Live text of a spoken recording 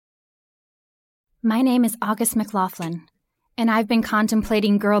My name is August McLaughlin, and I've been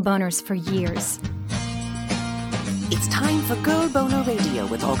contemplating girl boners for years. It's time for Girl Boner Radio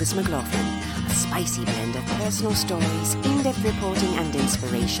with August McLaughlin. A spicy blend of personal stories, in-depth reporting and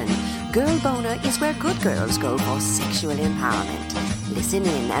inspiration. Girl Boner is where good girls go for sexual empowerment. Listen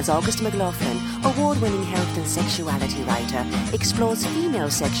in as August McLaughlin, award-winning health and sexuality writer, explores female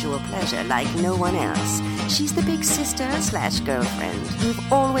sexual pleasure like no one else. She's the big sister/girlfriend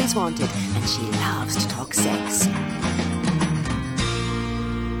you've always wanted, and she loves to talk sex.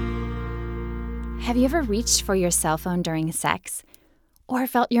 Have you ever reached for your cell phone during sex? Or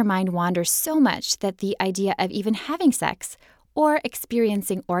felt your mind wander so much that the idea of even having sex or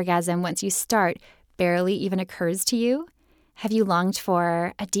experiencing orgasm once you start barely even occurs to you? Have you longed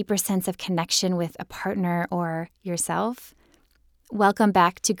for a deeper sense of connection with a partner or yourself? Welcome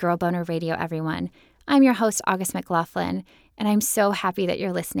back to Girl Boner Radio, everyone. I'm your host, August McLaughlin, and I'm so happy that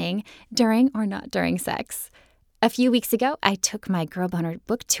you're listening during or not during sex. A few weeks ago, I took my Girl Boner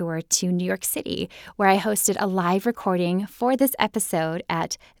book tour to New York City, where I hosted a live recording for this episode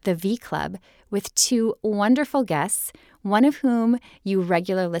at the V Club with two wonderful guests, one of whom you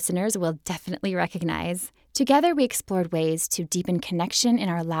regular listeners will definitely recognize. Together, we explored ways to deepen connection in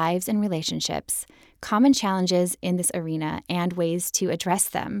our lives and relationships, common challenges in this arena, and ways to address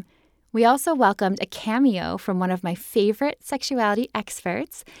them. We also welcomed a cameo from one of my favorite sexuality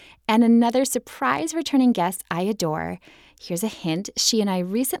experts and another surprise returning guest I adore. Here's a hint, she and I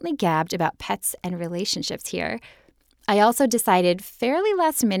recently gabbed about pets and relationships here. I also decided fairly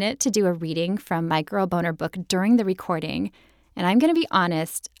last minute to do a reading from my Girl Boner book during the recording. And I'm going to be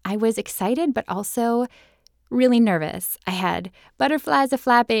honest, I was excited but also really nervous. I had butterflies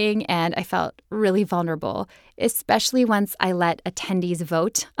a-flapping and I felt really vulnerable, especially once I let attendees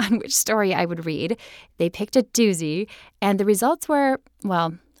vote on which story I would read. They picked a doozy, and the results were,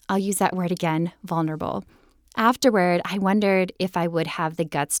 well, I'll use that word again, vulnerable. Afterward, I wondered if I would have the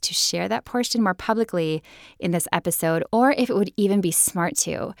guts to share that portion more publicly in this episode, or if it would even be smart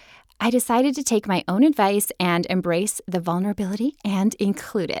to. I decided to take my own advice and embrace the vulnerability and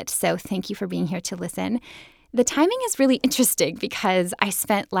include it. So thank you for being here to listen. The timing is really interesting because I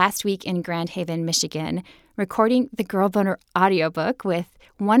spent last week in Grand Haven, Michigan, recording the Girl Boner audiobook with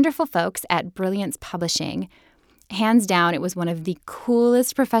wonderful folks at Brilliance Publishing. Hands down, it was one of the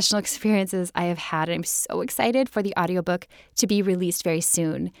coolest professional experiences I have had, and I'm so excited for the audiobook to be released very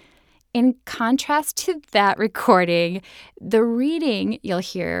soon. In contrast to that recording, the reading you'll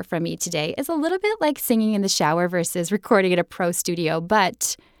hear from me today is a little bit like singing in the shower versus recording at a pro studio,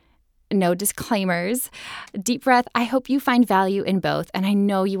 but no disclaimers. Deep breath. I hope you find value in both, and I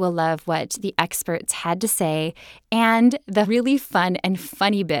know you will love what the experts had to say and the really fun and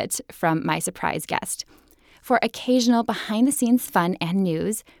funny bit from my surprise guest. For occasional behind-the-scenes fun and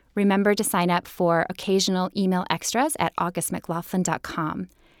news, remember to sign up for occasional email extras at augustmclaughlin.com.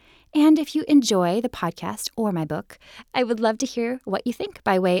 And if you enjoy the podcast or my book, I would love to hear what you think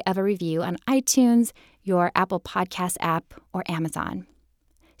by way of a review on iTunes, your Apple Podcast app, or Amazon.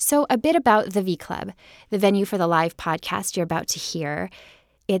 So a bit about the V Club, the venue for the live podcast you're about to hear.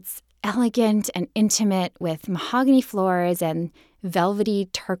 It's elegant and intimate with mahogany floors and velvety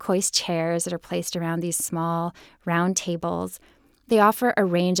turquoise chairs that are placed around these small round tables. They offer a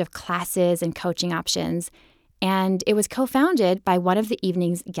range of classes and coaching options, and it was co-founded by one of the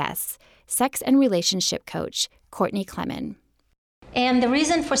evening's guests, sex and relationship coach Courtney Clemen. And the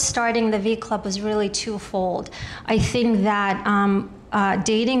reason for starting the V Club was really twofold. I think that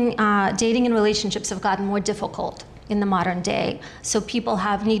dating and relationships have gotten more difficult in the modern day. So people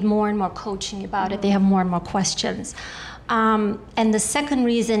need more and more coaching about it. They have more and more questions. And the second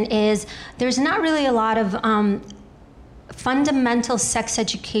reason is there's not really a lot of fundamental sex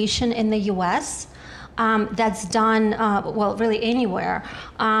education in the U.S. That's done, really anywhere.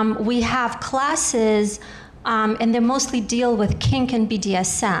 We have classes and they mostly deal with kink and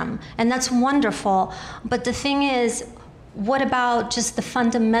BDSM, and that's wonderful. But the thing is, what about just the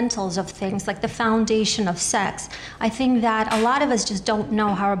fundamentals of things, like the foundation of sex? I think that a lot of us just don't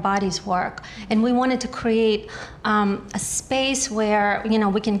know how our bodies work, and we wanted to create a space where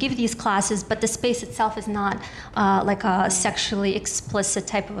we can give these classes, but the space itself is not like a sexually explicit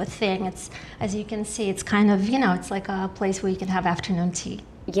type of a thing. It's, as you can see, it's kind of it's like a place where you can have afternoon tea.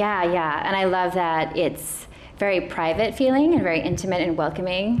 Yeah, and I love that it's very private feeling and very intimate and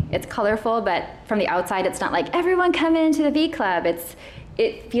welcoming. It's colorful, but from the outside, it's not like everyone come into the V Club.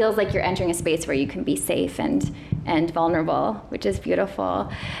 It feels like you're entering a space where you can be safe and vulnerable, which is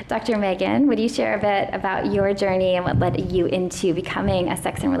beautiful. Dr. Megan, would you share a bit about your journey and what led you into becoming a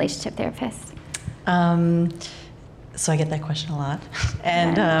sex and relationship therapist? So I get that question a lot,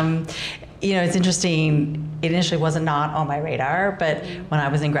 and it's interesting. It initially wasn't not on my radar, but when I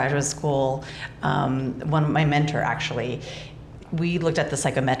was in graduate school, one of my mentor actually, we looked at the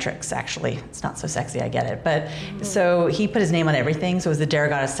psychometrics, actually. It's not so sexy, I get it. But so he put his name on everything. So it was the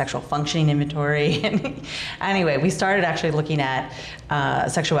Darragada Sexual Functioning Inventory. And anyway, we started actually looking at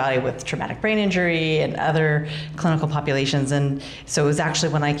sexuality with traumatic brain injury and other clinical populations. And so it was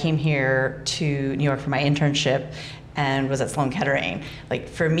actually when I came here to New York for my internship and was at Sloan Kettering. Like,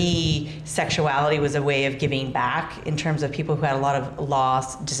 for me, sexuality was a way of giving back in terms of people who had a lot of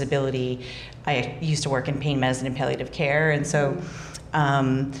loss, disability. I used to work in pain medicine and palliative care, and so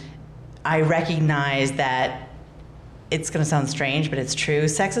I recognize that it's going to sound strange, but it's true.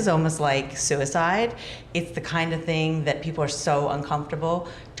 Sex is almost like suicide. It's the kind of thing that people are so uncomfortable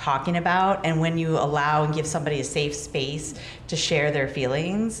talking about, and when you allow and give somebody a safe space to share their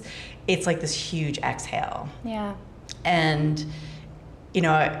feelings, it's like this huge exhale. Yeah. And,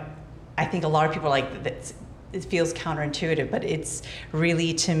 I think a lot of people are like, it feels counterintuitive, but it's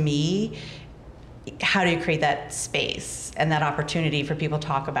really, to me, how do you create that space and that opportunity for people to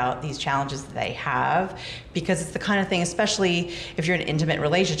talk about these challenges that they have? Because it's the kind of thing, especially if you're in an intimate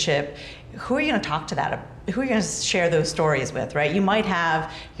relationship, who are you going to talk to that? Who are you going to share those stories with, right? You might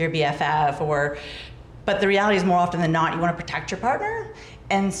have your BFF, but the reality is more often than not, you want to protect your partner.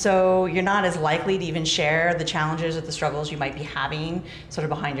 And so you're not as likely to even share the challenges or the struggles you might be having sort of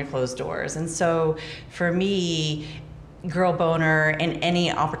behind your closed doors. And so for me, Girl Boner and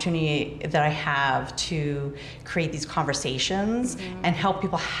any opportunity that I have to create these conversations and help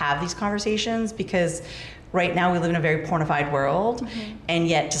people have these conversations, because right now we live in a very pornified world, and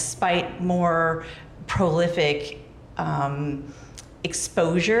yet despite more prolific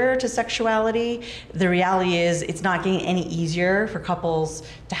exposure to sexuality, the reality is it's not getting any easier for couples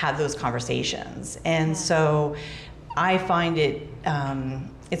to have those conversations. And so I find it's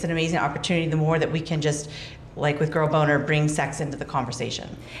an amazing opportunity the more that we can just, like with Girl Boner, bring sex into the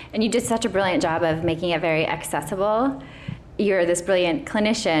conversation. And you did such a brilliant job of making it very accessible. You're this brilliant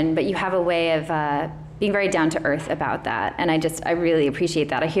clinician, but you have a way of being very down to earth about that. And I really appreciate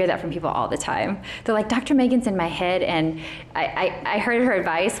that. I hear that from people all the time. They're like, Dr. Megan's in my head, and I heard her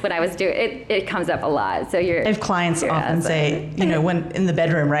advice when I was doing it. It comes up a lot. So I have clients often awesome. Say, when in the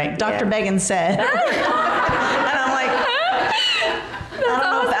bedroom, right? Dr. Megan said. And I'm like, I don't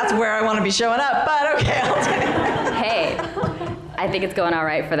know if that's where I want to be showing up, but okay, I'll take it. Hey, I think it's going all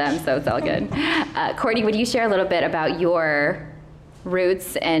right for them, so it's all good. Courtney, would you share a little bit about your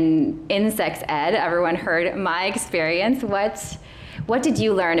roots in sex ed? Everyone heard my experience. What did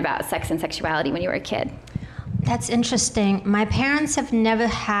you learn about sex and sexuality when you were a kid? That's interesting. My parents have never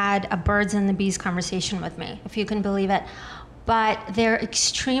had a birds and the bees conversation with me, if you can believe it. But they're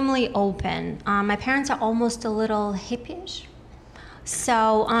extremely open. My parents are almost a little hippie-ish.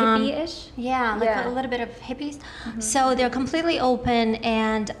 So hippie-ish? Yeah, a little bit of hippies. So they're completely open,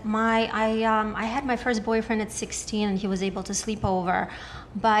 and I had my first boyfriend at 16, and he was able to sleep over,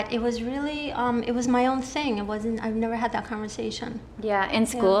 but it was really it was my own thing. I've never had that conversation. Yeah. In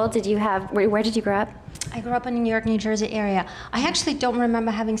school, did you have? Where did you grow up? I grew up in the New York, New Jersey area. I actually don't remember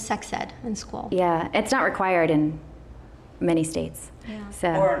having sex ed in school. Yeah, it's not required in many states.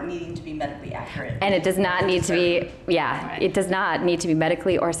 Yeah. Or needing to be medically accurate. And it does not need to be, it does not need to be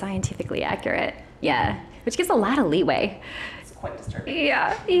medically or scientifically accurate. Yeah, which gives a lot of leeway. It's quite disturbing.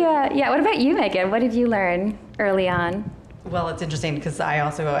 Yeah. What about you, Megan? What did you learn early on? Well, it's interesting because I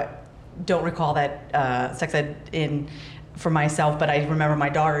also don't recall that sex ed for myself, but I remember my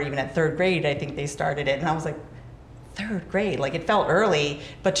daughter, even at 3rd grade, I think they started it, and I was like, 3rd grade, like it felt early,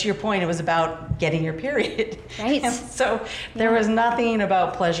 but to your point, it was about getting your period. Right. And so there was nothing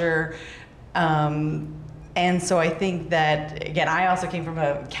about pleasure. And so I think that, again, I also came from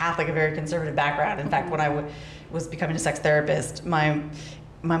a very conservative background. In fact, when I was becoming a sex therapist, my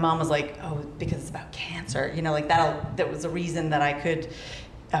mom was like, oh, because it's about cancer, like that was a reason that I could,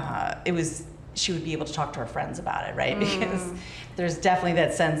 she would be able to talk to her friends about it, right? Because there's definitely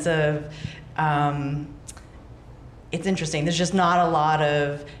that sense of, it's interesting. There's just not a lot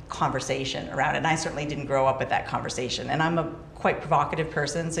of conversation around it. And I certainly didn't grow up with that conversation. And I'm a quite provocative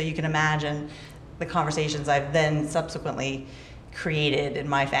person, so you can imagine the conversations I've then subsequently created in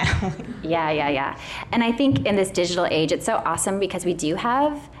my family. Yeah. And I think in this digital age, it's so awesome because we do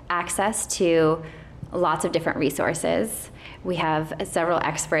have access to lots of different resources. We have several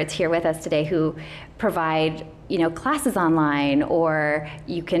experts here with us today who provide, classes online, or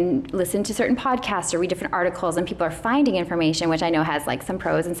you can listen to certain podcasts or read different articles, and people are finding information, which I know has some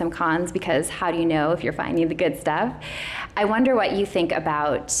pros and some cons, because how do you know if you're finding the good stuff? I wonder what you think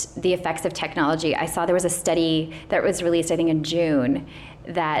about the effects of technology. I saw there was a study that was released, I think, in June,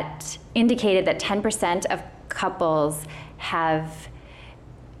 that indicated that 10% of couples have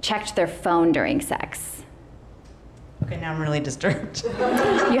checked their phone during sex. Okay, now I'm really disturbed. You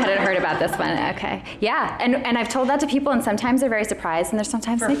hadn't heard about this one, okay. Yeah, and I've told that to people, and sometimes they're very surprised, and they're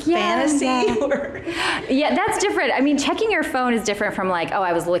sometimes like, fantasy? Yeah. Yeah, that's different. I mean, checking your phone is different from like, oh,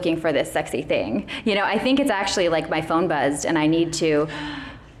 I was looking for this sexy thing. You know, I think it's actually like my phone buzzed, and I need to,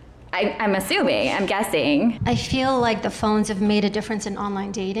 I'm assuming, I'm guessing. I feel like the phones have made a difference in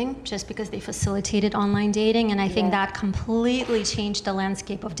online dating just because they facilitated online dating, and I think that completely changed the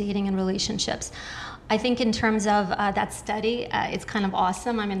landscape of dating and relationships. I think in terms of that study, it's kind of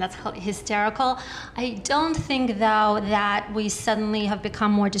awesome. I mean, that's hysterical. I don't think, though, that we suddenly have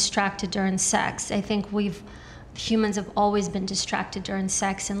become more distracted during sex. I think humans have always been distracted during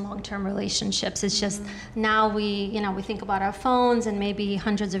sex in long-term relationships. It's just now we think about our phones, and maybe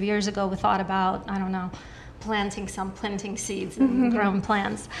hundreds of years ago we thought about, I don't know, planting seeds and growing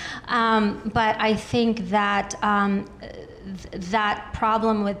plants. But I think that that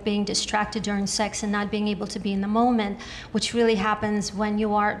problem with being distracted during sex and not being able to be in the moment, which really happens when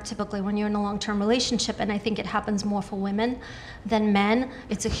you're in a long-term relationship, and I think it happens more for women than men,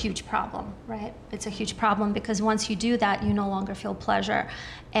 it's a huge problem, right? It's a huge problem because once you do that, you no longer feel pleasure.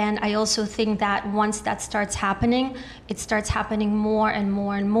 And I also think that once that starts happening, it starts happening more and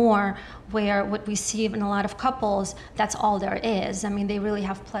more and more, where what we see in a lot of couples, that's all there is. I mean, they really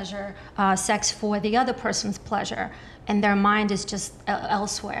have pleasure, sex for the other person's pleasure, and their mind is just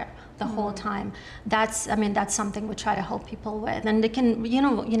elsewhere the whole time. That's something we try to help people with, and they can,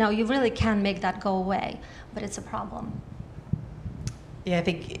 you really can make that go away, but it's a problem. Yeah, I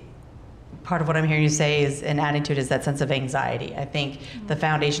think part of what I'm hearing you say is an attitude is that sense of anxiety. I think the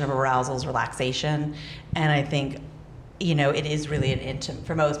foundation of arousal is relaxation, and I think, it is really an intimate,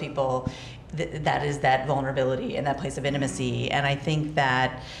 for most people, that is that vulnerability and that place of intimacy. And I think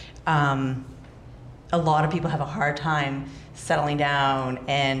that a lot of people have a hard time settling down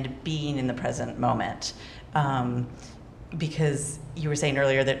and being in the present moment. Because you were saying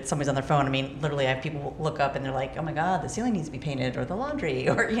earlier that somebody's on their phone. I mean, literally I have people look up and they're like, oh my God, the ceiling needs to be painted, or the laundry,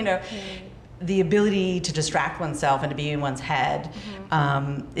 or, the ability to distract oneself and to be in one's head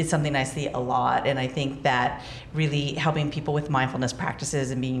is something I see a lot. And I think that really helping people with mindfulness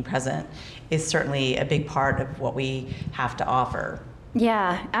practices and being present is certainly a big part of what we have to offer.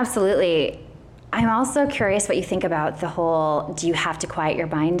 Yeah, absolutely. I'm also curious what you think about the whole do you have to quiet your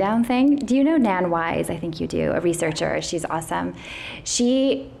mind down thing. Do you know Nan Wise? I think you do, a researcher. She's awesome.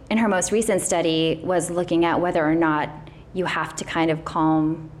 She, in her most recent study, was looking at whether or not you have to kind of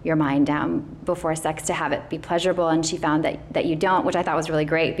calm your mind down before sex to have it be pleasurable, and she found that you don't, which I thought was really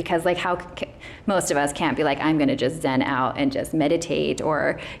great, because most of us can't be like, I'm going to just zen out and just meditate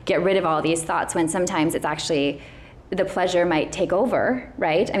or get rid of all these thoughts, when sometimes it's actually the pleasure might take over,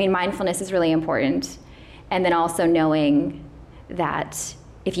 right? I mean, mindfulness is really important. And then also knowing that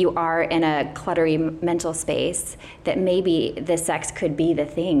if you are in a cluttery mental space, that maybe the sex could be the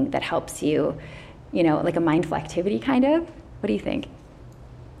thing that helps you, like a mindful activity kind of. What do you think?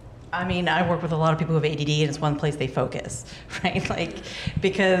 I mean, I work with a lot of people who have ADD, and it's one place they focus, right?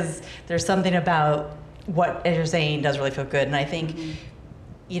 Because there's something about what, as you're saying, does really feel good. And I think,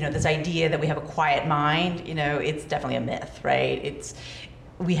 this idea that we have a quiet mind, it's definitely a myth, right?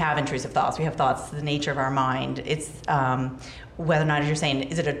 We have intrusive thoughts. We have thoughts, the nature of our mind. It's whether or not, as you're saying,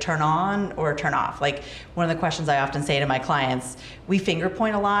 is it a turn on or a turn off? Like, one of the questions I often say to my clients, we finger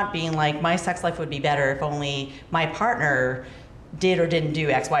point a lot, being like, my sex life would be better if only my partner did or didn't do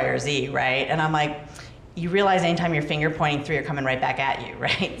X, Y, or Z, right? And I'm like, you realize anytime you're finger pointing, three are coming right back at you,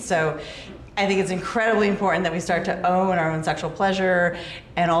 right? So I think it's incredibly important that we start to own our own sexual pleasure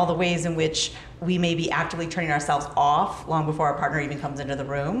and all the ways in which we may be actively turning ourselves off long before our partner even comes into the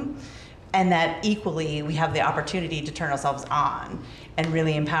room, and that equally we have the opportunity to turn ourselves on, and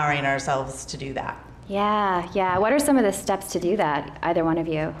really empowering ourselves to do that. Yeah. What are some of the steps to do that, either one of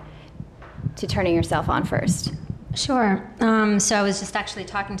you, to turning yourself on first? Sure. So I was just actually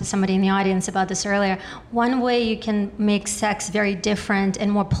talking to somebody in the audience about this earlier. One way you can make sex very different and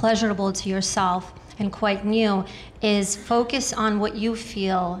more pleasurable to yourself, and quite new, is focus on what you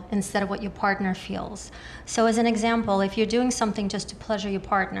feel instead of what your partner feels. So as an example, if you're doing something just to pleasure your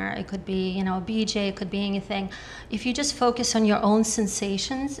partner, it could be, a BJ, it could be anything. If you just focus on your own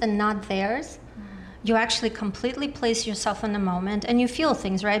sensations and not theirs, you actually completely place yourself in the moment, and you feel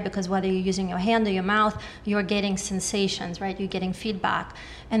things, right? Because whether you're using your hand or your mouth, you're getting sensations, right? You're getting feedback.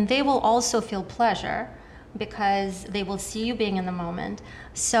 And they will also feel pleasure because they will see you being in the moment.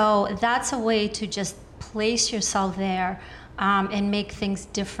 So that's a way to just place yourself there and make things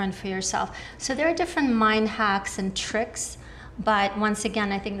different for yourself. So there are different mind hacks and tricks But once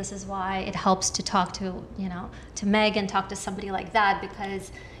again, I think this is why it helps to talk to, to Meg and talk to somebody like that,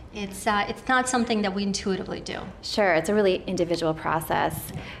 because it's not something that we intuitively do. Sure, it's a really individual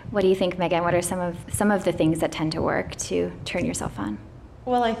process. What do you think, Megan? What are some of the things that tend to work to turn yourself on?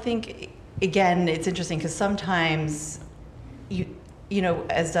 Well, I think, again, it's interesting because sometimes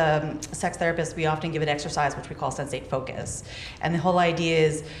as a sex therapist, we often give an exercise which we call sensate focus. And the whole idea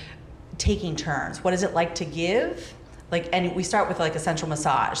is taking turns. What is it like to give? And we start with a sensual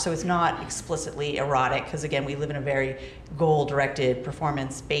massage, so it's not explicitly erotic, because again, we live in a very goal-directed,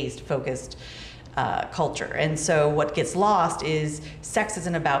 performance-based, focused culture. And so what gets lost is sex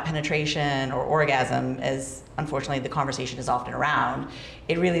isn't about penetration or orgasm, as unfortunately the conversation is often around.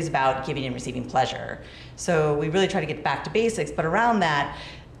 It really is about giving and receiving pleasure. So we really try to get back to basics, but around that,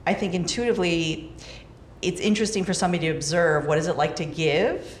 I think intuitively, it's interesting for somebody to observe what is it like to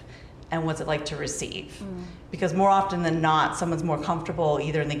give and what's it like to receive. Because more often than not, someone's more comfortable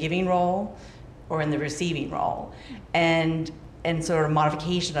either in the giving role or in the receiving role. And sort of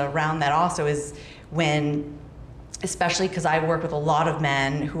modification around that also is when, especially because I work with a lot of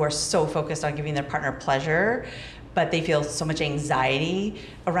men who are so focused on giving their partner pleasure, but they feel so much anxiety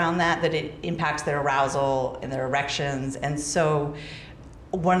around that it impacts their arousal and their erections. And so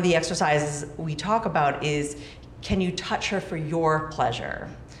one of the exercises we talk about is, can you touch her for your pleasure?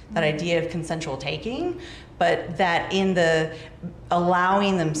 That idea of consensual taking, but that in the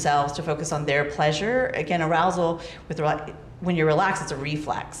allowing themselves to focus on their pleasure, again, arousal, when you're relaxed, it's a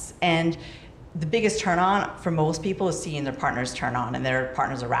reflex. And the biggest turn on for most people is seeing their partners turn on and their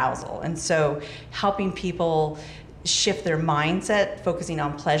partner's arousal. And so helping people shift their mindset, focusing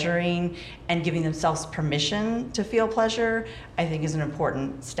on pleasuring and giving themselves permission to feel pleasure, I think is an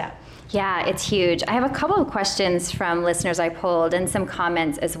important step. Yeah, it's huge. I have a couple of questions from listeners I polled and some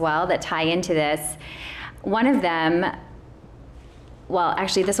comments as well that tie into this. One of them, well,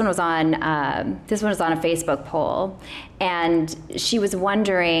 actually, this one was on a Facebook poll, and she was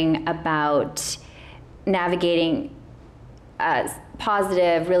wondering about navigating a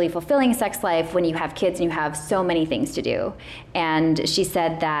positive, really fulfilling sex life when you have kids and you have so many things to do. And she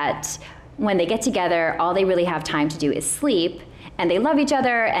said that when they get together, all they really have time to do is sleep. And they love each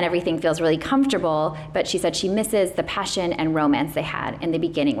other and everything feels really comfortable, but she said she misses the passion and romance they had in the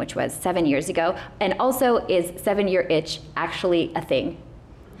beginning, which was 7 years ago. And also, is 7-year itch actually a thing?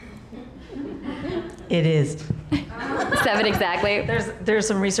 It is. 7 exactly. There's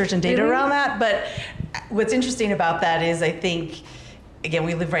some research and data around that, but what's interesting about that is, I think, again,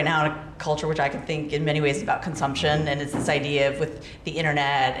 we live right now in a culture which I can think in many ways is about consumption, and it's this idea of with the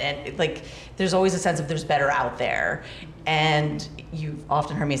internet, and there's always a sense of there's better out there. And you've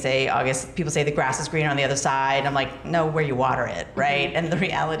often heard me say, August, people say the grass is greener on the other side. I'm like, no, where you water it, right? Mm-hmm. And the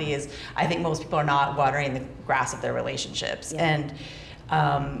reality is, I think most people are not watering the grass of their relationships. Yeah.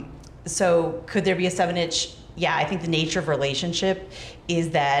 And so could there be a 7-itch? Yeah, I think the nature of relationship is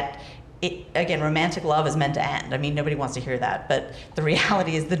that romantic love is meant to end. I mean, nobody wants to hear that, but the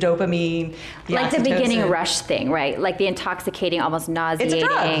reality is the dopamine, the like oxytocin, the beginning rush thing, right? Like the intoxicating, almost nauseating. It's a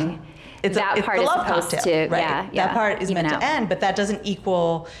drug. It's that part the is love supposed cocktail, to, right? That part is meant to end, but that doesn't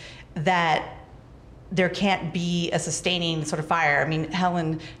equal that there can't be a sustaining sort of fire. I mean,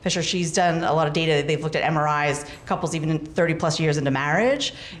 Helen Fisher, she's done a lot of data. They've looked at MRIs, couples even 30 plus years into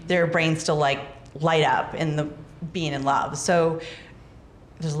marriage, their brains still light up in the being in love. So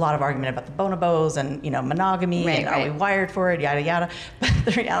there's a lot of argument about the bonobos and monogamy and are we wired for it, yada yada. But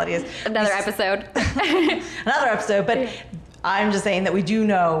the reality is another episode. But I'm just saying that we do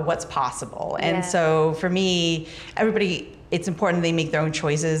know what's possible. And so for me, everybody, it's important they make their own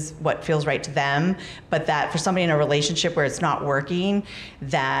choices, what feels right to them, but that for somebody in a relationship where it's not working,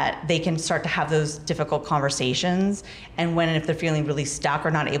 that they can start to have those difficult conversations. And when and if they're feeling really stuck or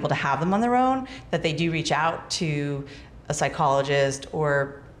not able to have them on their own, that they do reach out to a psychologist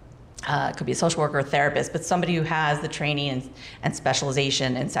or it could be a social worker or therapist, but somebody who has the training and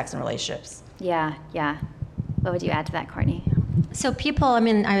specialization in sex and relationships. Yeah. What would you add to that, Courtney? So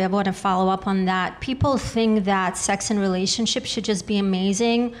I want to follow up on that. People think that sex and relationships should just be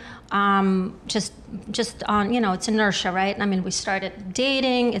amazing, just on, it's inertia, right? I mean, we started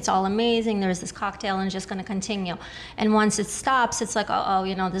dating, it's all amazing, there's this cocktail and it's just going to continue. And once it stops, it's like,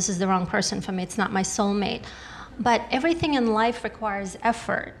 this is the wrong person for me, it's not my soulmate. But everything in life requires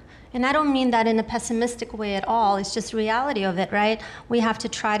effort. And I don't mean that in a pessimistic way at all. It's just reality of it, right? We have to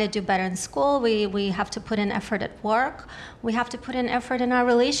try to do better in school. We have to put in effort at work. We have to put in effort in our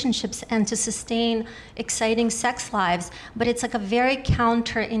relationships and to sustain exciting sex lives. But it's like a very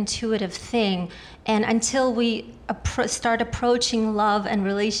counterintuitive thing. And until we start approaching love and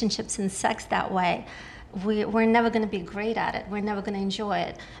relationships and sex that way, we're never going to be great at it. We're never going to enjoy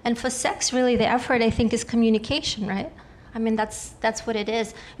it. And for sex, really, the effort, I think, is communication, right? I mean, that's what it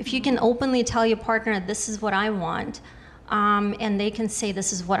is. If you can openly tell your partner, this is what I want, and they can say,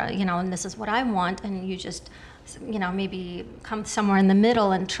 this is what and this is what I want, and you just, maybe come somewhere in the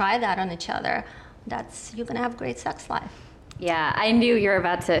middle and try that on each other, you're going to have a great sex life. Yeah, I knew you were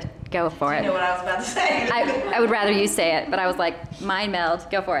about to go for it. You know what I was about to say? I would rather you say it, but I was like, mind meld,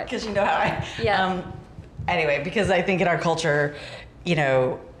 go for it. Because you know how I... Yeah. Anyway, because I think in our culture,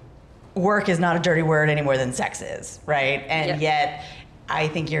 work is not a dirty word any more than sex is, right? And yet, I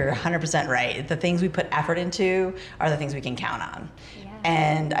think you're 100% right. The things we put effort into are the things we can count on. Yeah.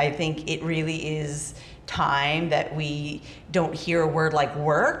 And I think it really is time that we don't hear a word like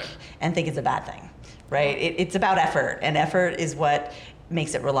work and think it's a bad thing. Right? It's about effort, and effort is what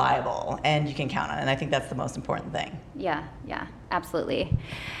makes it reliable, and you can count on it. And I think that's the most important thing. Yeah, absolutely.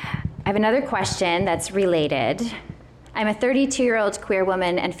 I have another question that's related. I'm a 32-year-old queer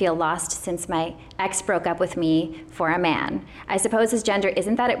woman and feel lost since my ex broke up with me for a man. I suppose his gender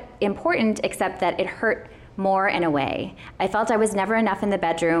isn't that important, except that it hurt more in a way. I felt I was never enough in the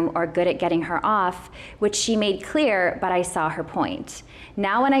bedroom or good at getting her off, which she made clear, but I saw her point.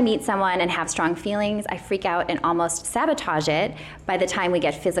 Now when I meet someone and have strong feelings, I freak out and almost sabotage it. By the time we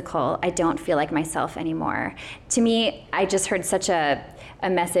get physical, I don't feel like myself anymore. To me, I just heard such a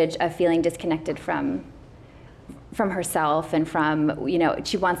message of feeling disconnected from herself and from,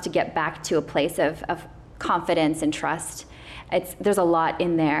 she wants to get back to a place of confidence and trust. There's a lot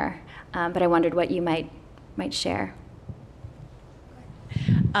in there, but I wondered what you might share.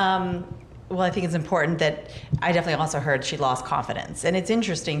 Well, I think it's important that I definitely also heard she lost confidence. And it's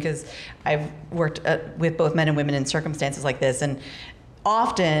interesting because I've worked with both men and women in circumstances like this. And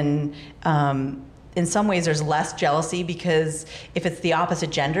often, in some ways, there's less jealousy because if it's the opposite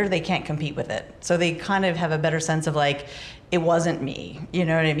gender, they can't compete with it. So they kind of have a better sense of like, it wasn't me, you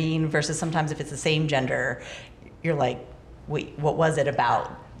know what I mean? Versus sometimes if it's the same gender, you're like, wait, what was it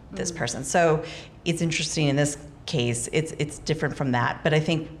about this person? So it's interesting in this case, it's different from that. But I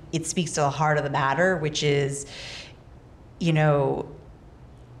think it speaks to the heart of the matter, which is, Mount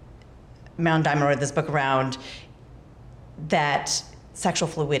Diamond wrote this book around that sexual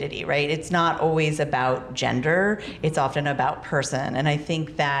fluidity, right? It's not always about gender, it's often about person. And I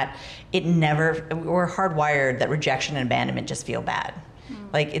think that we're hardwired that rejection and abandonment just feel bad.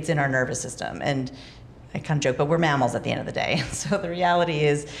 Like it's in our nervous system. And I kind of joke, but we're mammals at the end of the day. So the reality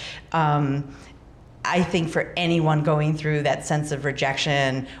is, I think for anyone going through that sense of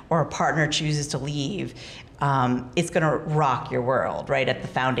rejection or a partner chooses to leave, it's going to rock your world right at the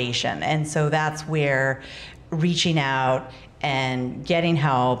foundation. And so that's where reaching out and getting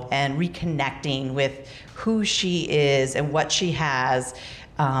help and reconnecting with who she is and what she has,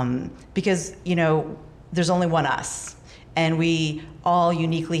 because, there's only one us. And we all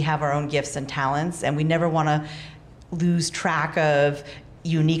uniquely have our own gifts and talents, and we never want to lose track of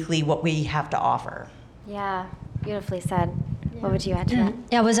uniquely what we have to offer. Yeah, beautifully said. Yeah. What would you add to that?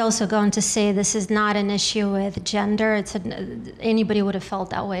 I was also going to say this is not an issue with gender. Anybody would have felt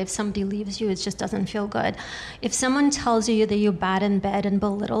that way. If somebody leaves you, it just doesn't feel good. If someone tells you that you're bad in bed and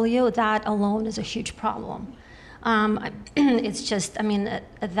belittle you, that alone is a huge problem. It's just,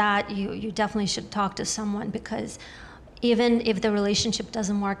 that you definitely should talk to someone, because even if the relationship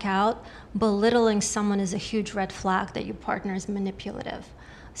doesn't work out, belittling someone is a huge red flag that your partner is manipulative.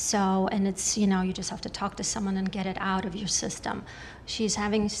 So, and it's, you just have to talk to someone and get it out of your system. She's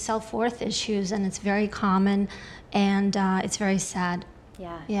having self-worth issues, and it's very common, and it's very sad.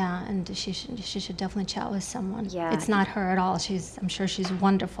 Yeah. Yeah, and she should definitely chat with someone. Yeah. It's not her at all. I'm sure she's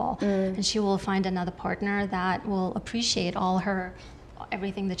wonderful, and she will find another partner that will appreciate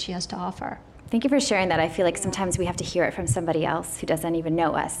everything that she has to offer. Thank you for sharing that. I feel like sometimes we have to hear it from somebody else who doesn't even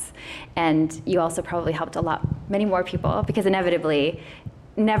know us. And you also probably helped many more people, because inevitably,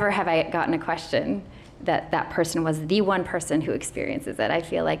 never have I gotten a question that person was the one person who experiences it. I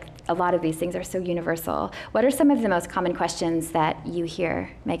feel like a lot of these things are so universal. What are some of the most common questions that you hear,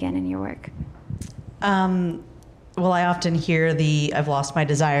 Megan, in your work? Well, I often hear I've lost my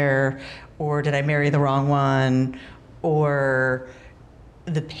desire, or did I marry the wrong one, or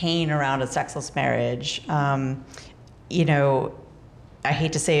the pain around a sexless marriage. I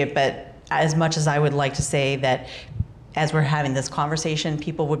hate to say it, but as much as I would like to say that as we're having this conversation,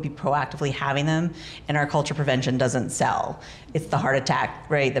 people would be proactively having them, and our culture, prevention doesn't sell. It's the heart attack,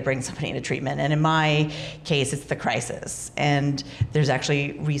 right, that brings somebody into treatment. And in my case, it's the crisis. And there's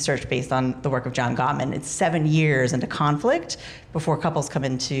actually research based on the work of John Gottman. It's 7 years into conflict before couples come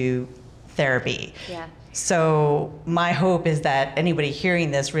into therapy. Yeah. So my hope is that anybody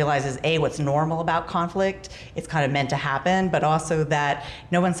hearing this realizes, A, what's normal about conflict, it's kind of meant to happen, but also that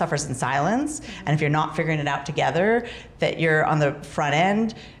no one suffers in silence. And if you're not figuring it out together, that you're on the front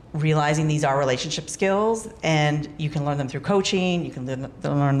end realizing these are relationship skills, and you can learn them through coaching, you can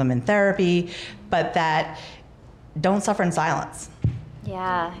learn them in therapy, but that don't suffer in silence.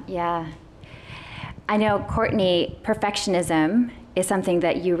 Yeah. I know, Courtney, perfectionism is something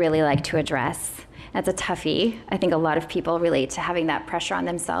that you really like to address. That's a toughie. I think a lot of people relate to having that pressure on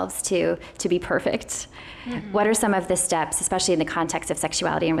themselves to be perfect. Mm-hmm. What are some of the steps, especially in the context of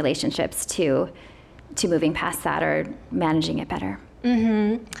sexuality and relationships, to moving past that or managing it better?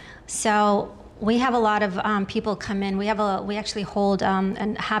 Mm-hmm. So we have a lot of people come in. We actually hold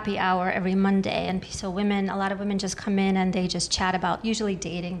a happy hour every Monday, and so a lot of women just come in and they just chat about usually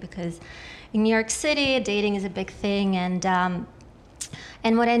dating, because in New York City, dating is a big thing,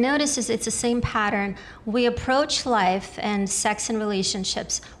 and what I notice is it's the same pattern. We approach life and sex and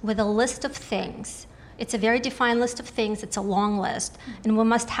relationships with a list of things. It's a very defined list of things. It's a long list, and we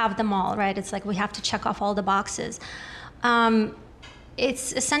must have them all, right? It's like we have to check off all the boxes.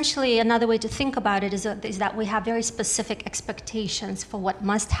 It's essentially another way to think about it is that we have very specific expectations for what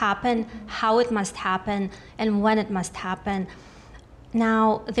must happen, how it must happen, and when it must happen.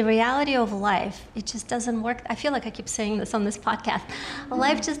 Now, the reality of life, it just doesn't work. I feel like I keep saying this on this podcast.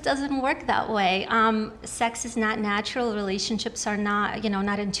 Life just doesn't work that way. Sex is not natural. Relationships are not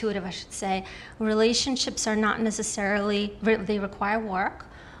intuitive, I should say. Relationships are not necessarily, they require work.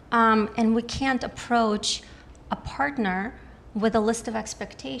 And we can't approach a partner with a list of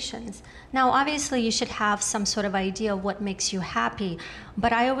expectations. Now, obviously, you should have some sort of idea of what makes you happy,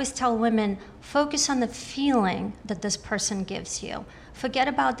 but I always tell women, focus on the feeling that this person gives you. Forget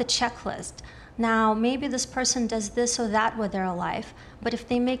about the checklist. Now, maybe this person does this or that with their life, but if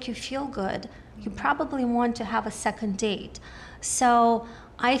they make you feel good, you probably want to have a second date. So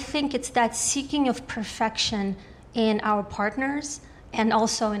I think it's that seeking of perfection in our partners and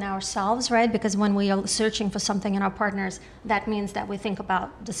also in ourselves, right? Because when we are searching for something in our partners, that means that we think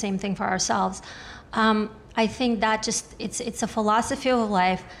about the same thing for ourselves. I think that it's a philosophy of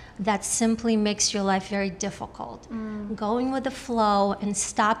life that simply makes your life very difficult. Going with the flow and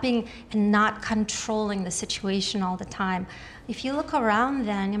stopping and not controlling the situation all the time. If you look around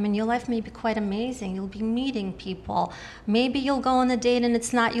then, your life may be quite amazing. You'll be meeting people. Maybe you'll go on a date and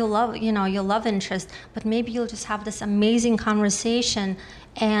it's not your love interest, but maybe you'll just have this amazing conversation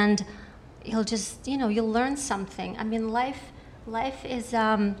and you'll just, you'll learn something.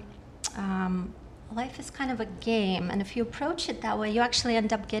 Life is kind of a game, and if you approach it that way, you actually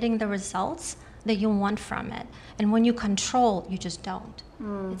end up getting the results that you want from it. And when you control, you just don't.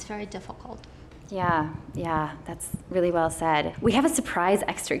 It's very difficult. Yeah, that's really well said. We have a surprise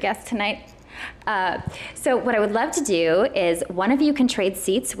extra guest tonight. So what I would love to do is one of you can trade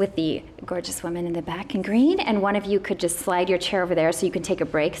seats with the gorgeous woman in the back in green, and one of you could just slide your chair over there so you can take a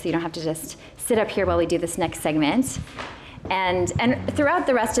break, so you don't have to just sit up here while we do this next segment. And throughout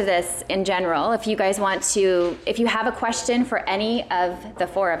the rest of this in general, if you have a question for any of the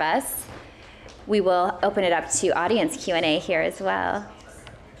four of us, we will open it up to audience Q&A here as well.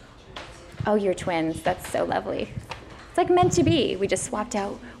 Oh, you're twins. That's so lovely. It's like meant to be. We just swapped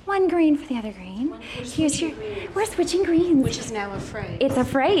out one green for the other green. We're switching greens. Which is now a phrase. It's a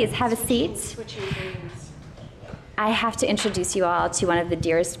phrase. Have a seat. Switching greens. I have to introduce you all to one of the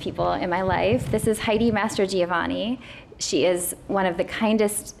dearest people in my life. This is Heidi Mastrogiovanni. She is one of the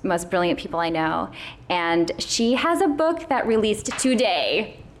kindest, most brilliant people I know. And she has a book that released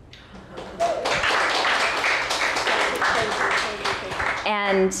today.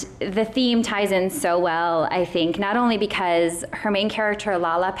 And the theme ties in so well, I think, not only because her main character,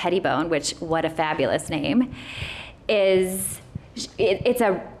 Lala Pettibone, which, what a fabulous name,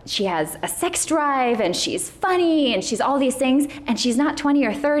 she has a sex drive, and she's funny, and she's all these things, and she's not 20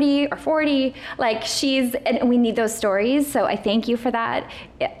 or 30 or 40, and we need those stories, so I thank you for that.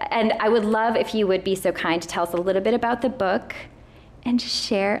 And I would love if you would be so kind to tell us a little bit about the book, and just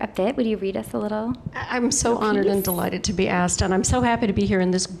share a bit. Would you read us a little? I'm so honored and delighted to be asked, and I'm so happy to be here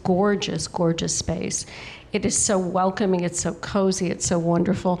in this gorgeous, gorgeous space. It is so welcoming, it's so cozy, it's so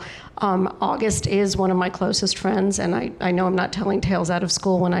wonderful. August is one of my closest friends, and I know I'm not telling tales out of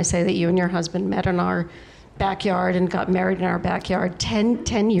school when I say that you and your husband met in our backyard and got married in our backyard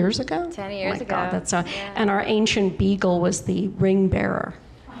 10 years ago? 10 years ago. God, that's and our ancient beagle was the ring bearer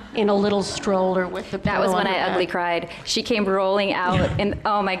in a little stroller with the pillow. That was when I back. ugly cried. She came rolling out, and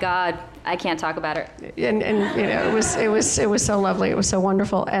oh my God, I can't talk about her. And it was so lovely. It was so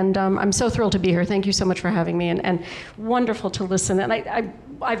wonderful, and I'm so thrilled to be here. Thank you so much for having me, and wonderful to listen. And I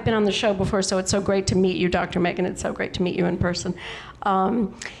I've been on the show before, so it's so great to meet you, Dr. Megan. It's so great to meet you in person.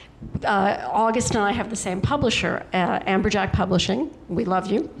 August and I have the same publisher, Amberjack Publishing. We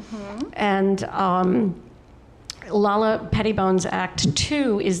love you. Mm-hmm. And Lala Pettibone's Act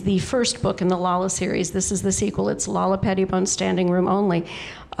 2 is the first book in the Lala series. This is the sequel. It's Lala Pettibone's Standing Room Only.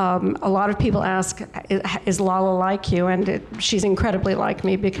 A lot of people ask, is Lala like you? And she's incredibly like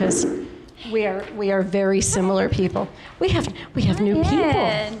me because we are very similar people. We have new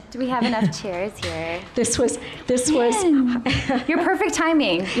people. Do we have enough chairs here? This was your perfect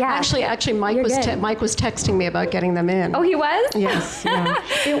timing. Yeah. Actually, Mike was texting me about getting them in. Oh, he was? Yes. Yeah.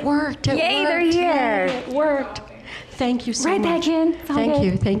 It worked. Yay, they're here. Yay, it worked. Thank you so much. Right back in.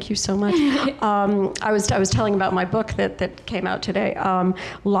 Thank you so much. I was telling about my book that came out today.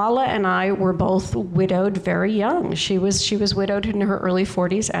 Lala and I were both widowed very young. She was widowed in her early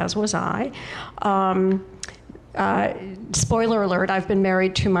 40s, as was I. Spoiler alert: I've been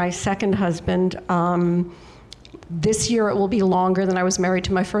married to my second husband. This year it will be longer than I was married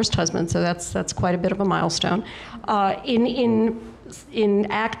to my first husband, so that's quite a bit of a milestone. In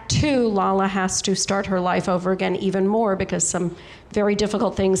Act 2, Lala has to start her life over again even more because some very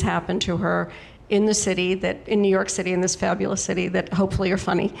difficult things happen to her in New York City, in this fabulous city that hopefully are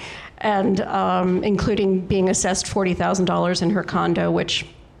funny, and including being assessed $40,000 in her condo, which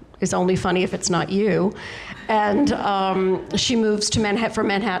is only funny if it's not you. And she moves to from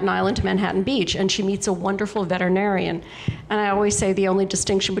Manhattan Island to Manhattan Beach, and she meets a wonderful veterinarian. And I always say the only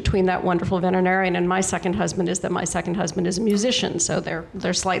distinction between that wonderful veterinarian and my second husband is that my second husband is a musician, so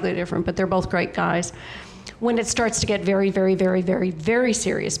they're slightly different, but they're both great guys. When it starts to get very, very, very, very, very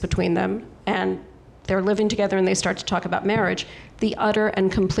serious between them, and they're living together and they start to talk about marriage, the utter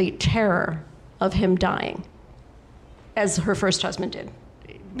and complete terror of him dying, as her first husband did,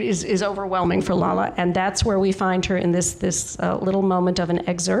 is overwhelming for Lala, and that's where we find her in this little moment of an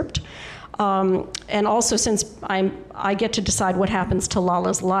excerpt. And also, since I get to decide what happens to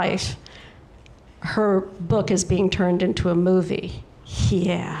Lala's life, her book is being turned into a movie.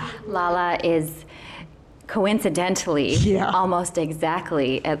 Yeah. Lala is coincidentally almost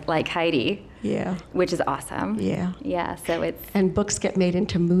exactly like Heidi. Yeah. Which is awesome. Yeah. Yeah, so it's... And books get made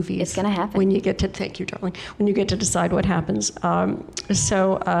into movies. It's going to happen. When you get to... Thank you, darling. When you get to decide what happens.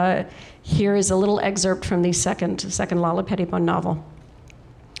 So here is a little excerpt from the second Lala Pettibone novel.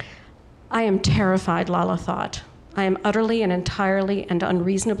 I am terrified, Lala thought. I am utterly and entirely and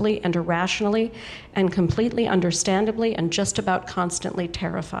unreasonably and irrationally and completely understandably and just about constantly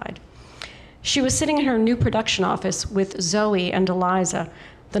terrified. She was sitting in her new production office with Zoe and Eliza.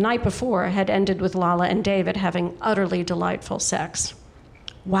 The night before had ended with Lala and David having utterly delightful sex.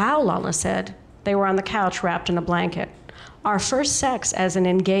 Wow, Lala said. They were on the couch wrapped in a blanket. Our first sex as an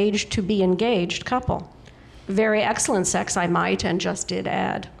engaged to be engaged couple. Very excellent sex, I might, and just did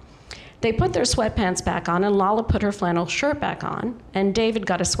add. They put their sweatpants back on, and Lala put her flannel shirt back on, and David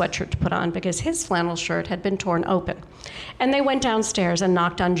got a sweatshirt to put on because his flannel shirt had been torn open. And they went downstairs and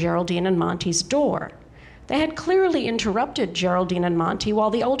knocked on Geraldine and Monty's door. They had clearly interrupted Geraldine and Monty while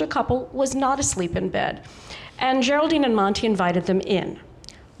the older couple was not asleep in bed, and Geraldine and Monty invited them in.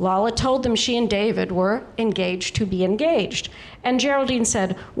 Lala told them she and David were engaged to be engaged, and Geraldine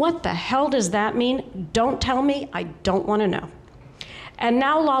said, "What the hell does that mean? Don't tell me, I don't want to know." And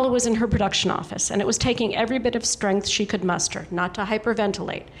now Lala was in her production office, and it was taking every bit of strength she could muster not to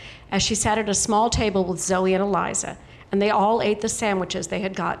hyperventilate, as she sat at a small table with Zoe and Eliza, and they all ate the sandwiches they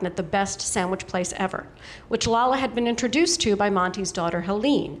had gotten at the best sandwich place ever, which Lala had been introduced to by Monty's daughter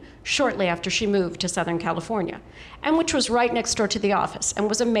Helene shortly after she moved to Southern California, and which was right next door to the office and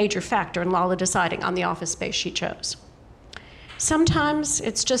was a major factor in Lala deciding on the office space she chose. Sometimes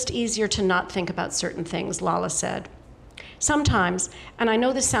it's just easier to not think about certain things, Lala said. Sometimes, and I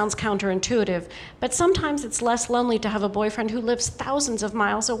know this sounds counterintuitive, but sometimes it's less lonely to have a boyfriend who lives thousands of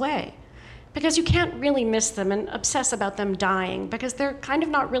miles away. Because you can't really miss them and obsess about them dying, because they're kind of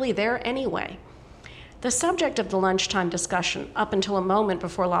not really there anyway. The subject of the lunchtime discussion, up until a moment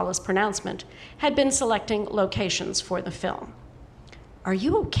before Lala's pronouncement, had been selecting locations for the film. "Are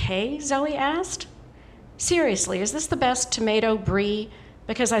you okay?" Zoe asked. "Seriously, is this the best tomato brie,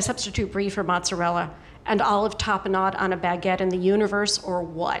 because I substitute brie for mozzarella, and olive tapenade on a baguette in the universe, or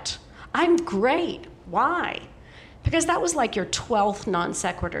what?" "I'm great. Why?" "Because that was like your 12th non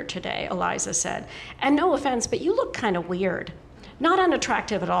sequitur today," Eliza said. "And no offense, but you look kind of weird. Not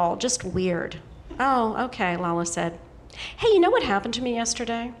unattractive at all, just weird." "Oh, okay," Lala said. "Hey, you know what happened to me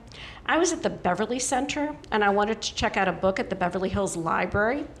yesterday? I was at the Beverly Center, and I wanted to check out a book at the Beverly Hills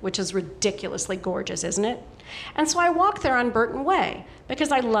Library, which is ridiculously gorgeous, isn't it? And so I walked there on Burton Way,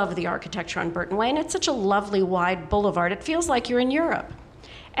 because I love the architecture on Burton Way, and it's such a lovely wide boulevard, it feels like you're in Europe.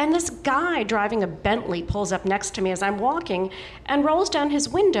 And this guy driving a Bentley pulls up next to me as I'm walking and rolls down his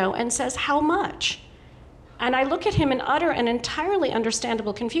window and says, "How much?" And I look at him in utter and entirely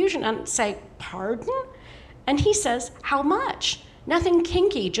understandable confusion and say, "Pardon?" And he says, "How much?" Nothing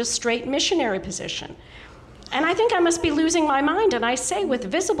kinky, just straight missionary position. And I think I must be losing my mind, and I say with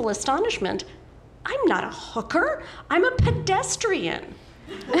visible astonishment, "I'm not a hooker, I'm a pedestrian."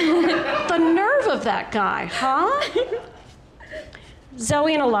 The nerve of that guy, huh?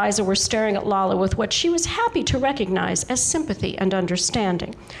 Zoe and Eliza were staring at Lala with what she was happy to recognize as sympathy and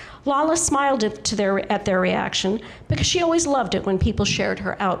understanding. Lala smiled at their reaction because she always loved it when people shared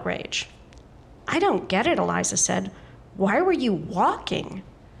her outrage. "I don't get it," Eliza said. "Why were you walking?"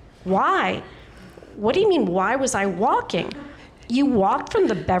 "Why? What do you mean, why was I walking?" "You walked from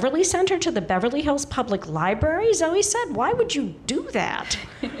the Beverly Center to the Beverly Hills Public Library," Zoe said. "Why would you do that?"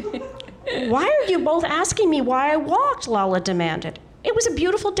 "Why are you both asking me why I walked?" Lala demanded. "It was a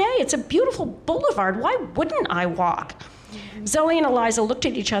beautiful day. It's a beautiful boulevard. Why wouldn't I walk?" Zoe and Eliza looked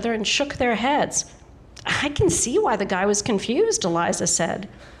at each other and shook their heads. "I can see why the guy was confused," Eliza said.